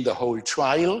in the whole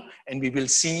trial. And we will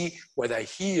see whether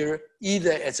here,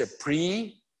 either as a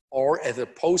pre or as a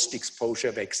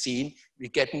post-exposure vaccine, we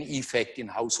get an effect in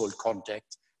household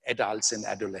contact, adults and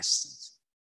adolescents.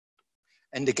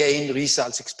 And again,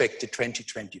 results expected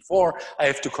 2024. I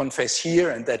have to confess here,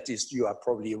 and that is, you are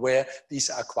probably aware, these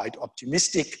are quite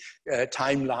optimistic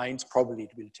timelines. Probably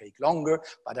it will take longer,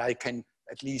 but I can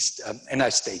at least, and I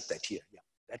state that here. Yeah,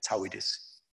 that's how it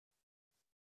is.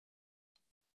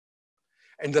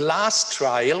 And the last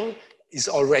trial is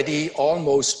already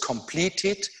almost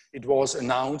completed. It was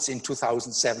announced in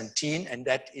 2017, and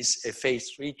that is a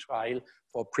phase 3 trial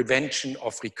for prevention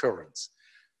of recurrence.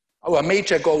 Our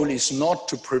major goal is not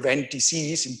to prevent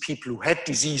disease in people who had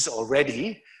disease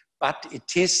already, but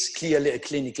it is clearly a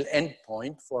clinical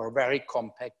endpoint for a very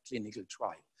compact clinical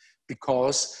trial,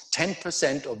 because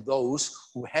 10% of those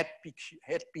who had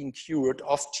been cured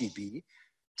of TB,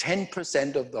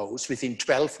 10% of those within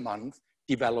 12 months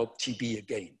developed TB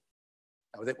again.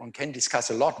 Now that one can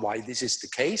discuss a lot why this is the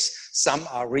case. Some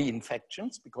are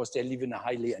reinfections because they live in a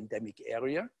highly endemic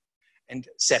area. And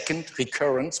second,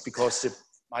 recurrence because the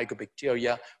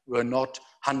mycobacteria were not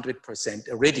 100%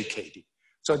 eradicated.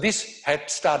 So this had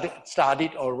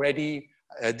started already,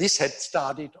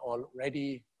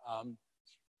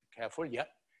 careful, yeah,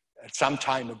 some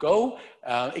time ago.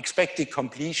 Expected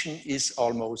completion is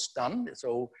almost done.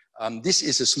 So this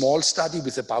is a small study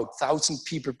with about 1,000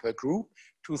 people per group,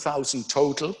 2,000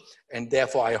 total, and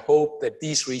therefore I hope that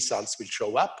these results will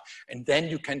show up, and then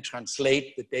you can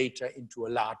translate the data into a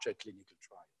larger clinical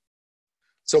trial.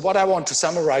 So what I want to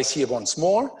summarize here once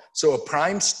more, so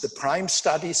the PRIME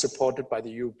study supported by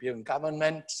the European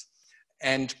government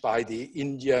and by the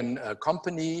Indian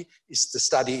company is the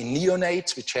study in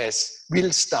neonates, which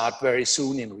will start very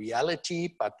soon in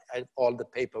reality, but all the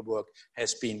paperwork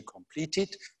has been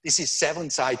completed. This is 7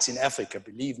 sites in Africa,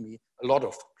 believe me, a lot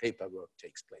of paperwork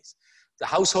takes place. The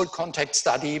household contact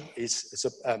study is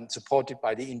supported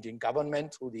by the Indian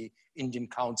government through the Indian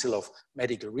Council of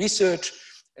Medical Research.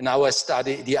 And our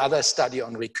study, the other study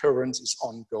on recurrence, is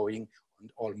ongoing and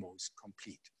almost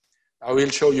complete. I will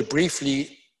show you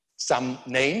briefly some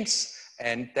names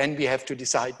And then we have to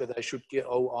decide whether I should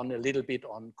go on a little bit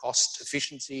on cost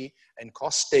efficiency and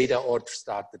cost data or to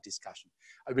start the discussion.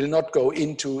 I will not go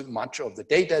into much of the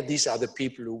data. These are the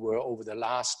people who were over the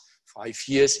last 5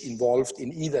 years involved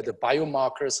in either the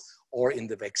biomarkers or in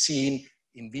the vaccine,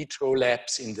 in vitro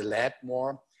labs, in the lab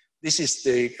more. This is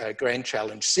the Grand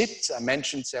Challenge SIT. I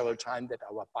mentioned several times that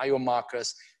our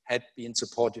biomarkers had been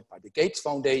supported by the Gates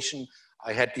Foundation.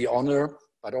 I had the honor,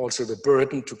 but also the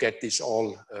burden to get this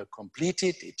all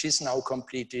completed. It is now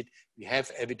completed. We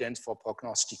have evidence for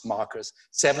prognostic markers,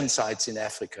 7 sites in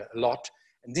Africa, a lot.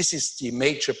 And this is the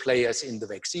major players in the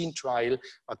vaccine trial,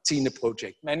 Vaccine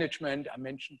Project Management, I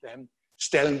mentioned them.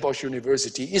 Stellenbosch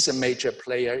University is a major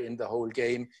player in the whole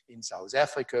game in South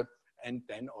Africa, and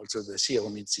then also the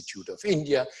Serum Institute of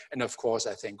India. And of course,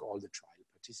 I thank all the trial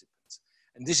participants.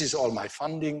 And this is all my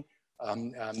funding,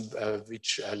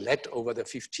 which led over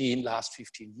the last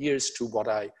 15 years to what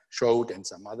I showed and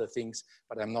some other things,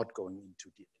 but I'm not going into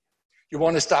detail. You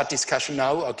want to start discussion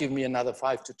now, or give me another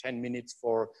 5 to 10 minutes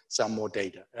for some more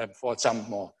data, for some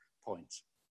more points?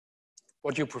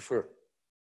 What do you prefer?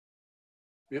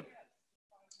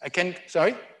 I can,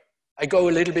 sorry? I go a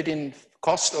little bit in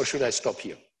cost, or should I stop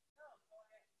here?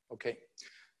 Okay.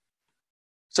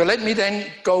 So let me then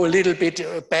go a little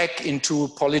bit back into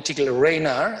political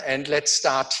arena, and let's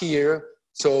start here.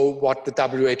 So what the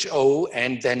WHO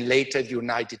and then later the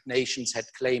United Nations had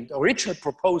claimed. The original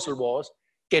proposal was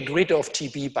get rid of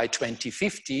TB by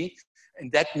 2050,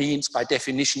 and that means by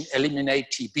definition eliminate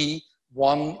TB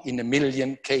 1 in a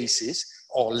million cases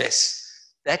or less.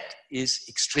 That is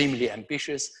extremely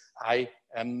ambitious. I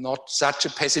am not such a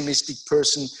pessimistic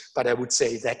person, but I would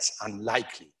say that's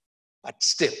unlikely, but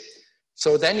still.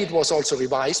 So then it was also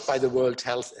revised by the World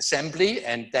Health Assembly,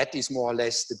 and that is more or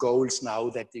less the goals now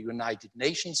that the United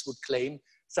Nations would claim,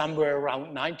 somewhere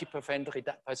around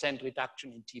 90%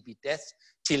 reduction in TB deaths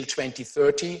till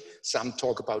 2030. Some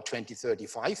talk about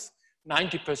 2035.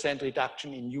 90%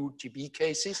 reduction in new TB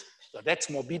cases. So that's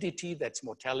morbidity, that's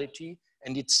mortality,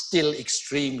 and it's still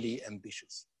extremely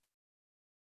ambitious.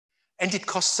 And it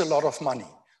costs a lot of money.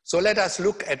 So let us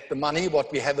look at the money,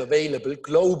 what we have available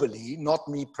globally, not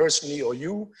me personally or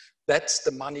you. That's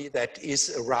the money that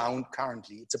is around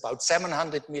currently. It's about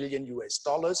 $700 million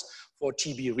for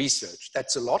TB research.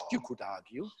 That's a lot, you could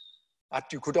argue.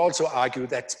 But you could also argue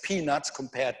that's peanuts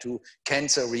compared to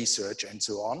cancer research and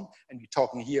so on. And we're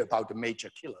talking here about a major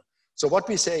killer. So what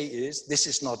we say is this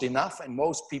is not enough. And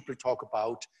most people talk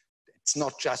about, it's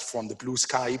not just from the blue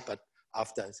sky, but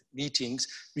after meetings,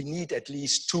 we need at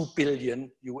least $2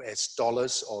 billion or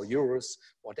euros,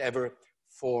 whatever,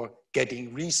 for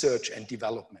getting research and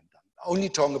development done. Only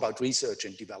talking about research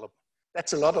and development.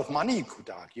 That's a lot of money, you could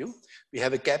argue. We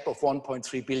have a gap of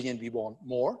 1.3 billion, we want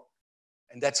more.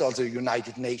 And that's also the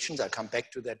United Nations, I'll come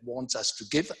back to that, wants us to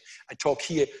give. I talk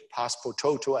here pars pro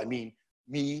toto, I mean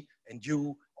me and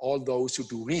you, all those who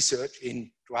do research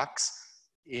in drugs,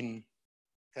 in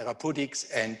therapeutics,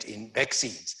 and in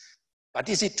vaccines. But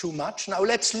is it too much? Now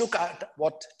let's look at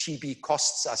what TB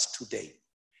costs us today.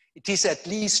 It is at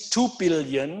least $2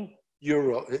 billion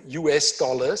US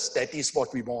dollars, that is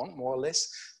what we want, more or less,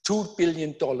 $2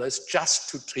 billion just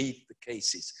to treat the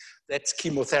cases. That's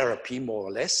chemotherapy, more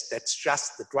or less. That's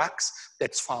just the drugs,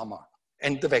 that's pharma,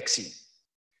 and the vaccine.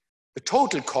 The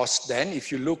total cost then,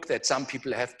 if you look that some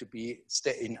people have to be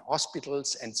in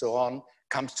hospitals and so on,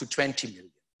 comes to 20 million.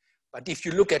 But if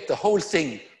you look at the whole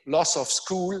thing, loss of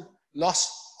school,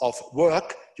 loss of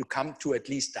work, you come to at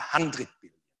least 100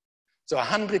 billion. So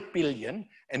 100 billion,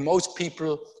 and most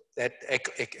people that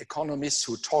economists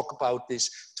who talk about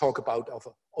this talk about of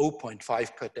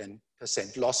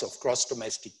 0.5% loss of gross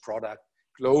domestic product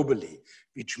globally,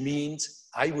 which means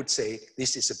I would say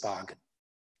this is a bargain.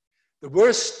 The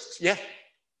worst, yeah.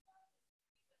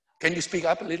 Can you speak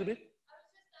up a little bit?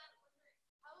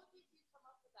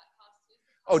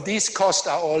 Oh, these costs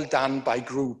are all done by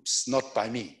groups, not by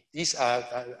me. These are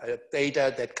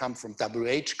data that come from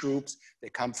WH groups, they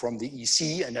come from the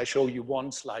EC, and I show you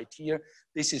one slide here.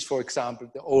 This is, for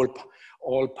example, the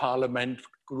all parliament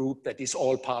group, that is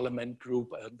all parliament group,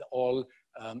 all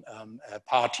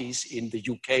parties in the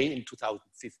UK in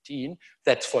 2015.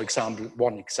 That's, for example,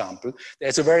 one example.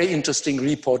 There's a very interesting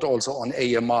report also on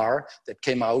AMR that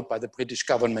came out by the British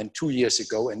government 2 years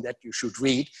ago, and that you should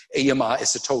read. AMR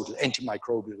as a total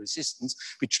antimicrobial resistance,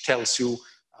 which tells you,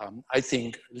 I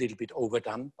think, a little bit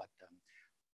overdone. But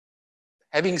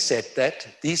having said that,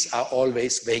 these are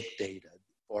always vague data.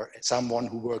 For someone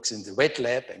who works in the wet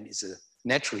lab and is a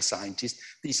natural scientist,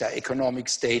 these are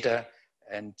economics data.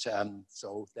 And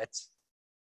so that's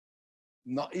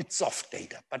not, it's soft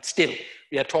data, but still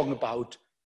we are talking about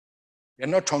We're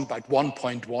not talking about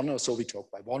 1.1 or so, we talk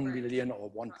about 1 million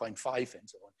or 1.5 and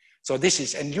so on. So this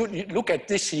is, and you look at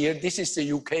this here, this is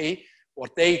the UK,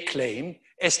 what they claim,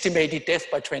 estimated death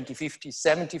by 2050,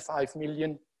 75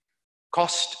 million,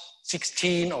 cost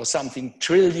 16 or something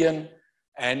trillion,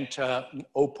 and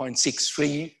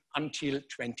 0.63 until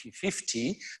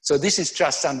 2050. So this is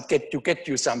just some, to get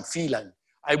you some feeling.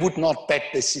 I would not bet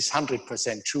this is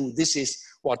 100% true. This is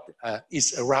what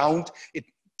is around.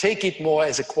 Take it more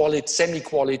as a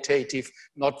semi-qualitative,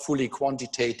 not fully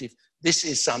quantitative. This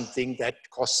is something that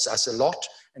costs us a lot,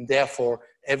 and therefore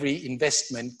every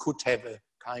investment could have a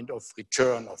kind of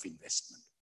return of investment.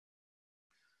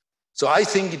 So I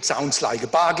think it sounds like a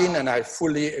bargain, and I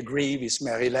fully agree with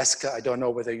Mary Lesker. I don't know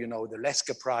whether you know the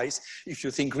Lesker Prize. If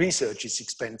you think research is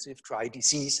expensive, try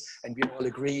disease, and we all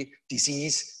agree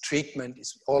disease treatment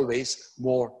is always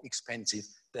more expensive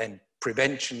than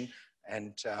prevention.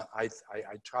 And I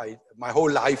try, my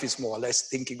whole life is more or less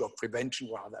thinking of prevention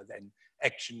rather than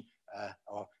action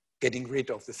or getting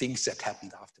rid of the things that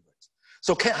happened afterwards.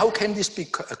 So how can this be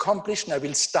accomplished? And I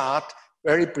will start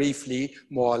very briefly,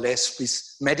 more or less,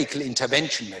 with medical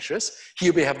intervention measures.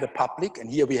 Here we have the public and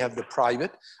here we have the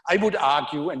private. I would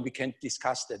argue, and we can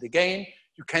discuss that again,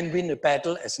 you can win a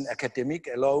battle as an academic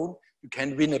alone, you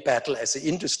can win a battle as an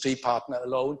industry partner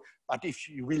alone, but if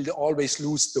you will always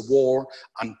lose the war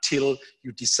until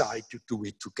you decide to do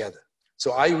it together.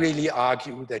 So I really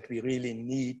argue that we really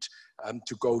need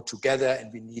to go together,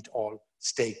 and we need all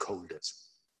stakeholders.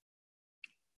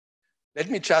 Let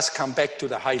me just come back to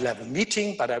the high-level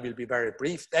meeting, but I will be very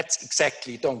brief. That's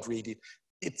exactly, don't read it,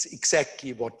 it's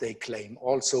exactly what they claim.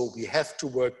 Also, we have to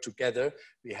work together,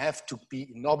 we have to be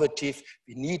innovative,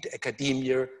 we need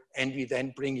academia, and we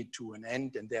then bring it to an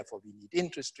end, and therefore we need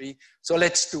industry. So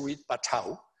let's do it, but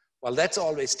how? Well, that's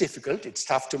always difficult. It's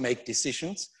tough to make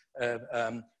decisions,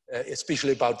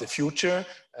 especially about the future.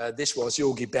 This was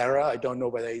Yogi Berra. I don't know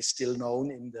whether he's still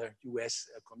known in the US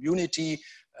community,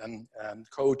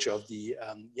 coach of the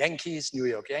Yankees, New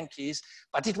York Yankees.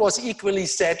 But it was equally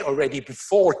said already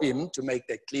before him, to make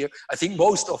that clear. I think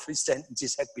most of his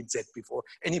sentences had been said before.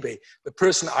 Anyway, the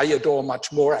person I adore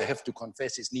much more, I have to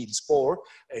confess, is Niels Bohr,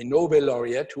 a Nobel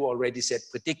laureate who already said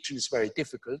prediction is very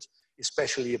difficult,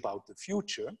 especially about the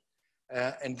future.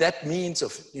 And that means,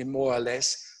 more or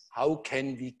less, how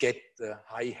can we get the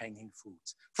high-hanging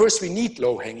fruits? First, we need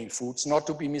low-hanging fruits, not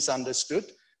to be misunderstood.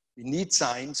 We need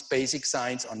science, basic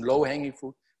science on low-hanging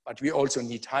fruit, but we also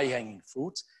need high-hanging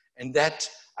fruits. And that,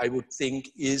 I would think,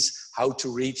 is how to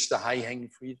reach the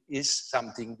high-hanging fruit is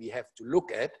something we have to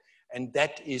look at. And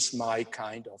that is my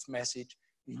kind of message.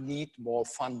 We need more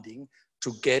funding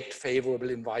to get favorable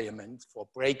environment for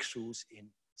breakthroughs in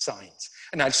science.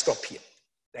 And I'll stop here.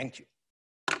 Thank you.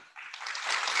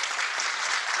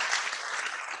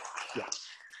 Yeah.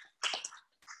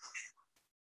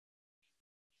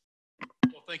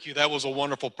 Well, thank you. That was a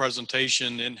wonderful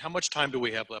presentation. And how much time do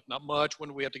we have left? Not much. When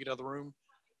do we have to get out of the room?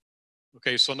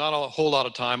 Okay, so not a whole lot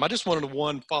of time. I just wanted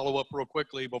to follow up real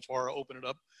quickly before I open it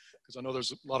up, because I know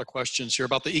there's a lot of questions here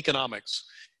about the economics.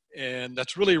 And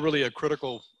that's really, really a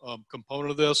critical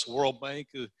component of this. World Bank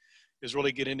is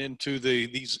really getting into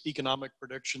these economic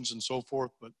predictions and so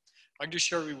forth. But I can just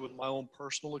share with you with my own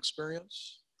personal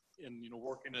experience in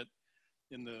working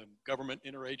in the government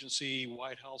interagency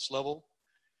White House level,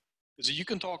 is that you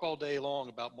can talk all day long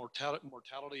about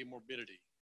mortality and morbidity.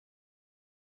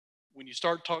 When you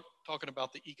start talking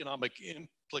about the economic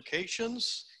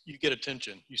implications, you get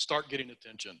attention. You start getting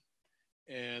attention.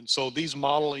 And so these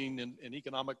modeling and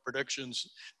economic predictions,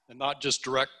 and not just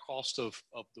direct cost of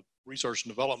the research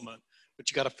and development,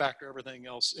 but you got to factor everything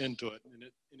else into it. And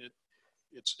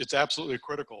it's absolutely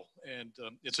critical. And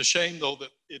it's a shame, though,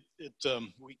 that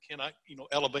we cannot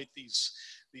elevate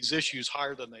these issues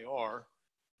higher than they are.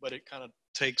 But it kind of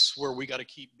takes where we got to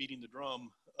keep beating the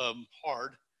drum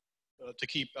hard to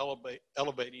keep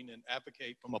elevating and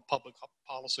advocate from a public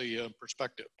policy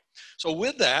perspective. So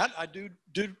with that, I do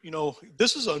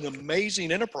this is an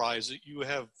amazing enterprise that you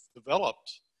have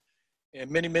developed, and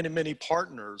many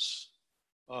partners,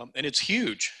 and it's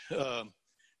huge. Because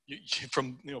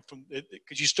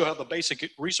you still have the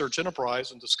basic research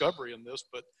enterprise and discovery in this,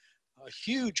 but a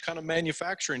huge kind of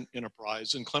manufacturing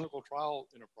enterprise and clinical trial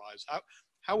enterprise.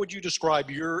 How would you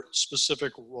describe your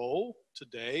specific role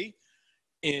today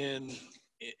in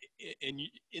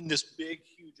this big,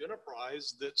 huge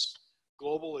enterprise that's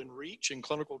global in reach in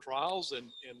clinical trials and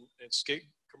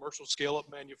commercial scale-up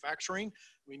manufacturing?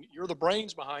 I mean, you're the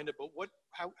brains behind it, but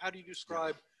how do you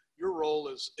describe your role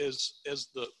as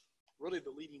really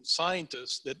the leading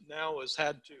scientist that now has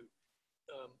had to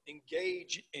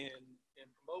engage and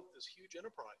promote this huge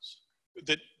enterprise?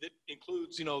 that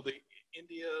includes, you know, the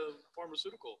India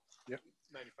pharmaceutical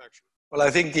manufacturer. Well, I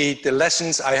think the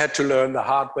lessons I had to learn the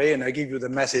hard way, and I give you the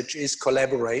message, is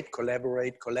collaborate,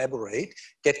 collaborate, collaborate,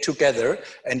 get together,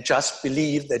 and just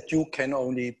believe that you can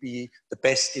only be the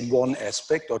best in one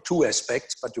aspect or two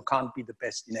aspects, but you can't be the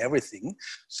best in everything.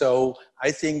 So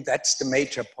I think that's the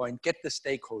major point. Get the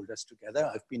stakeholders together.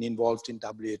 I've been involved in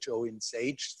WHO in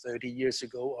SAGE 30 years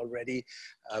ago already,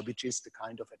 which is the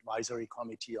kind of advisory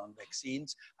committee on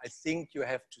vaccines. I think you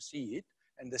have to see it.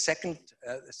 And the second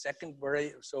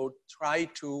so try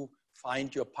to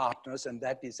find your partners, and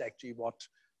that is actually what,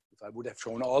 if I would have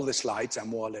shown all the slides, I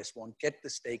more or less want, get the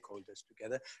stakeholders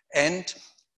together. And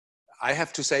I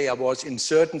have to say, I was in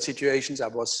certain situations, I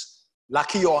was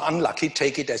lucky or unlucky,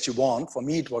 take it as you want. For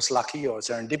me, it was lucky or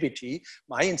serendipity.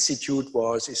 My institute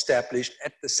was established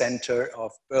at the center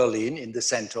of Berlin, in the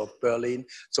center of Berlin.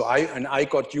 So I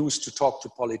got used to talk to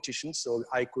politicians. So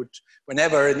I could,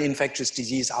 whenever an infectious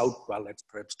disease well, that's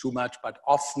perhaps too much, but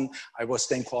often I was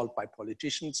then called by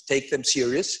politicians, take them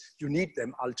serious. You need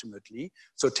them ultimately.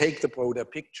 So take the broader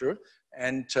picture.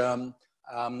 And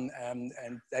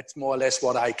that's more or less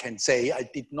what I can say. I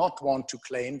did not want to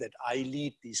claim that I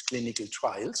lead these clinical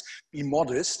trials. Be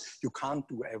modest, you can't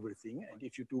do everything. And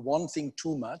if you do one thing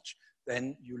too much,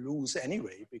 then you lose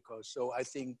anyway. Because so I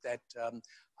think that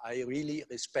I really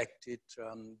respected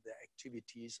the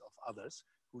activities of others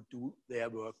who do their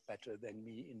work better than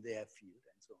me in their field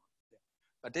and so on. Yeah.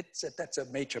 But that's a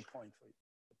major point for you.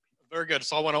 Very good.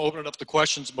 So I want to open it up to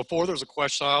questions. Before there's a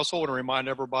question, I also want to remind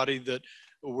everybody that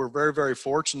we're very, very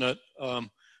fortunate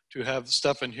to have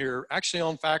Stefan here, actually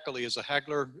on faculty as a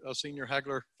senior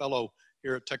Hagler fellow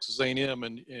here at Texas A&M,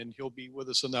 and he'll be with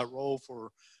us in that role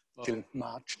for till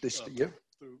March this year.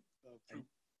 Through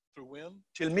when?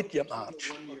 Till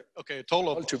mid-March. Okay, a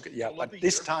total of but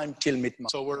this time till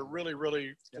mid-March. So we're really,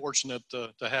 really fortunate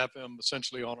to have him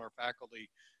essentially on our faculty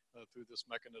through this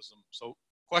mechanism. So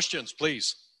questions,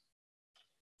 please.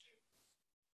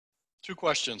 2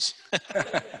 questions.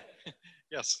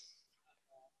 Yes.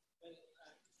 Well,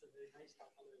 it's a very nice talk.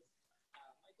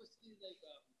 My question is like,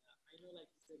 I know like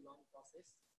it's a long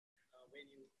process when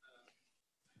you.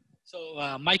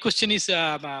 So my question is,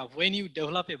 when you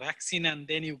develop a vaccine and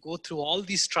then you go through all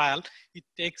these trials, it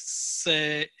takes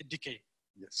a decade.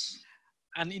 Yes.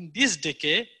 And in this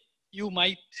decade, you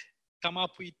might come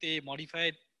up with a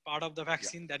modified part of the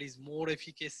vaccine that is more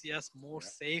efficacious, more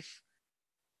safe,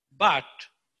 but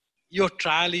your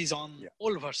trial is on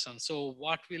old version. So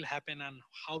what will happen and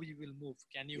how you will move?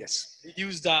 Can you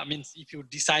reduce means if you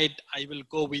decide I will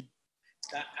go with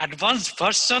the advanced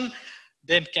version,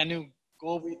 then can you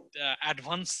go with the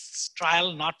advanced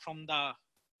trial, not from the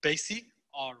basic,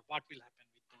 or what will happen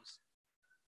with those?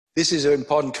 This is an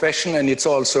important question, and it's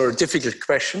also a difficult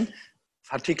question,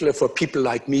 particularly for people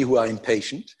like me who are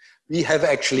impatient. We have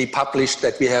actually published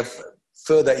that we have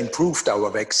further improved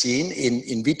our vaccine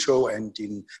in vitro and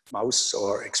in mouse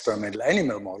or experimental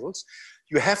animal models.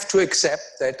 You have to accept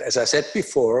that, as I said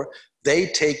before, they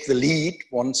take the lead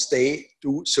once they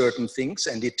do certain things,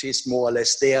 and it is more or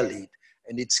less their lead.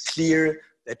 And it's clear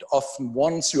that often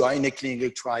once you are in a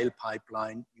clinical trial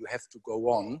pipeline, you have to go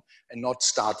on and not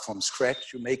start from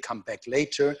scratch. You may come back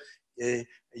later.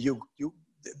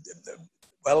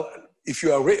 Well, if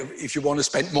you want to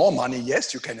spend more money,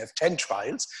 yes, you can have 10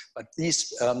 trials, but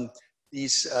these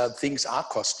things are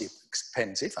cost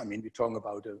expensive. I mean, we're talking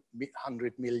about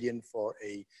 100 million for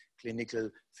a clinical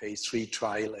phase 3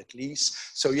 trial at least.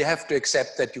 So you have to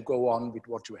accept that you go on with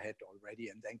what you had already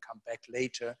and then come back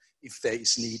later if there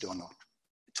is need or not.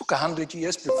 It took 100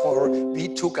 years before we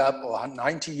took up, or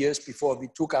 90 years before we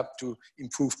took up to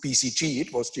improve BCG.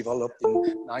 It was developed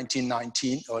in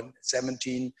 1919 or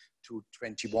 17 to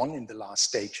 21 in the last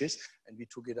stages, and we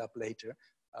took it up later,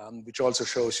 which also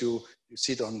shows you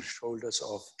sit on the shoulders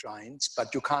of giants,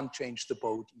 but you can't change the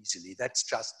boat easily. That's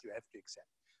just, you have to accept.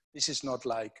 This is not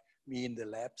like me in the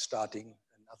lab starting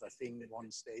another thing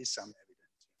once there is some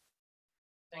evidence.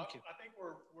 Thank you. I think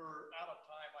we're out of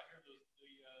time. I hear the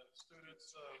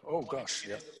students. Oh gosh,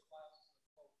 yeah. I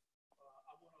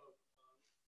want to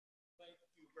thank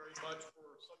you very much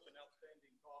for such an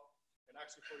outstanding talk, and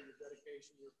actually for your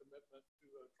dedication, your commitment to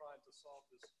trying to solve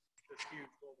this huge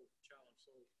global challenge.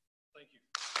 So thank you.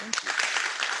 Thank you.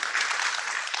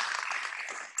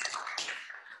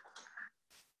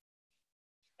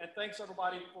 And thanks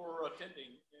everybody for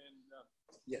attending. And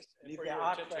yes, and if for there your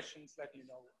are attention. questions, let me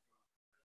know.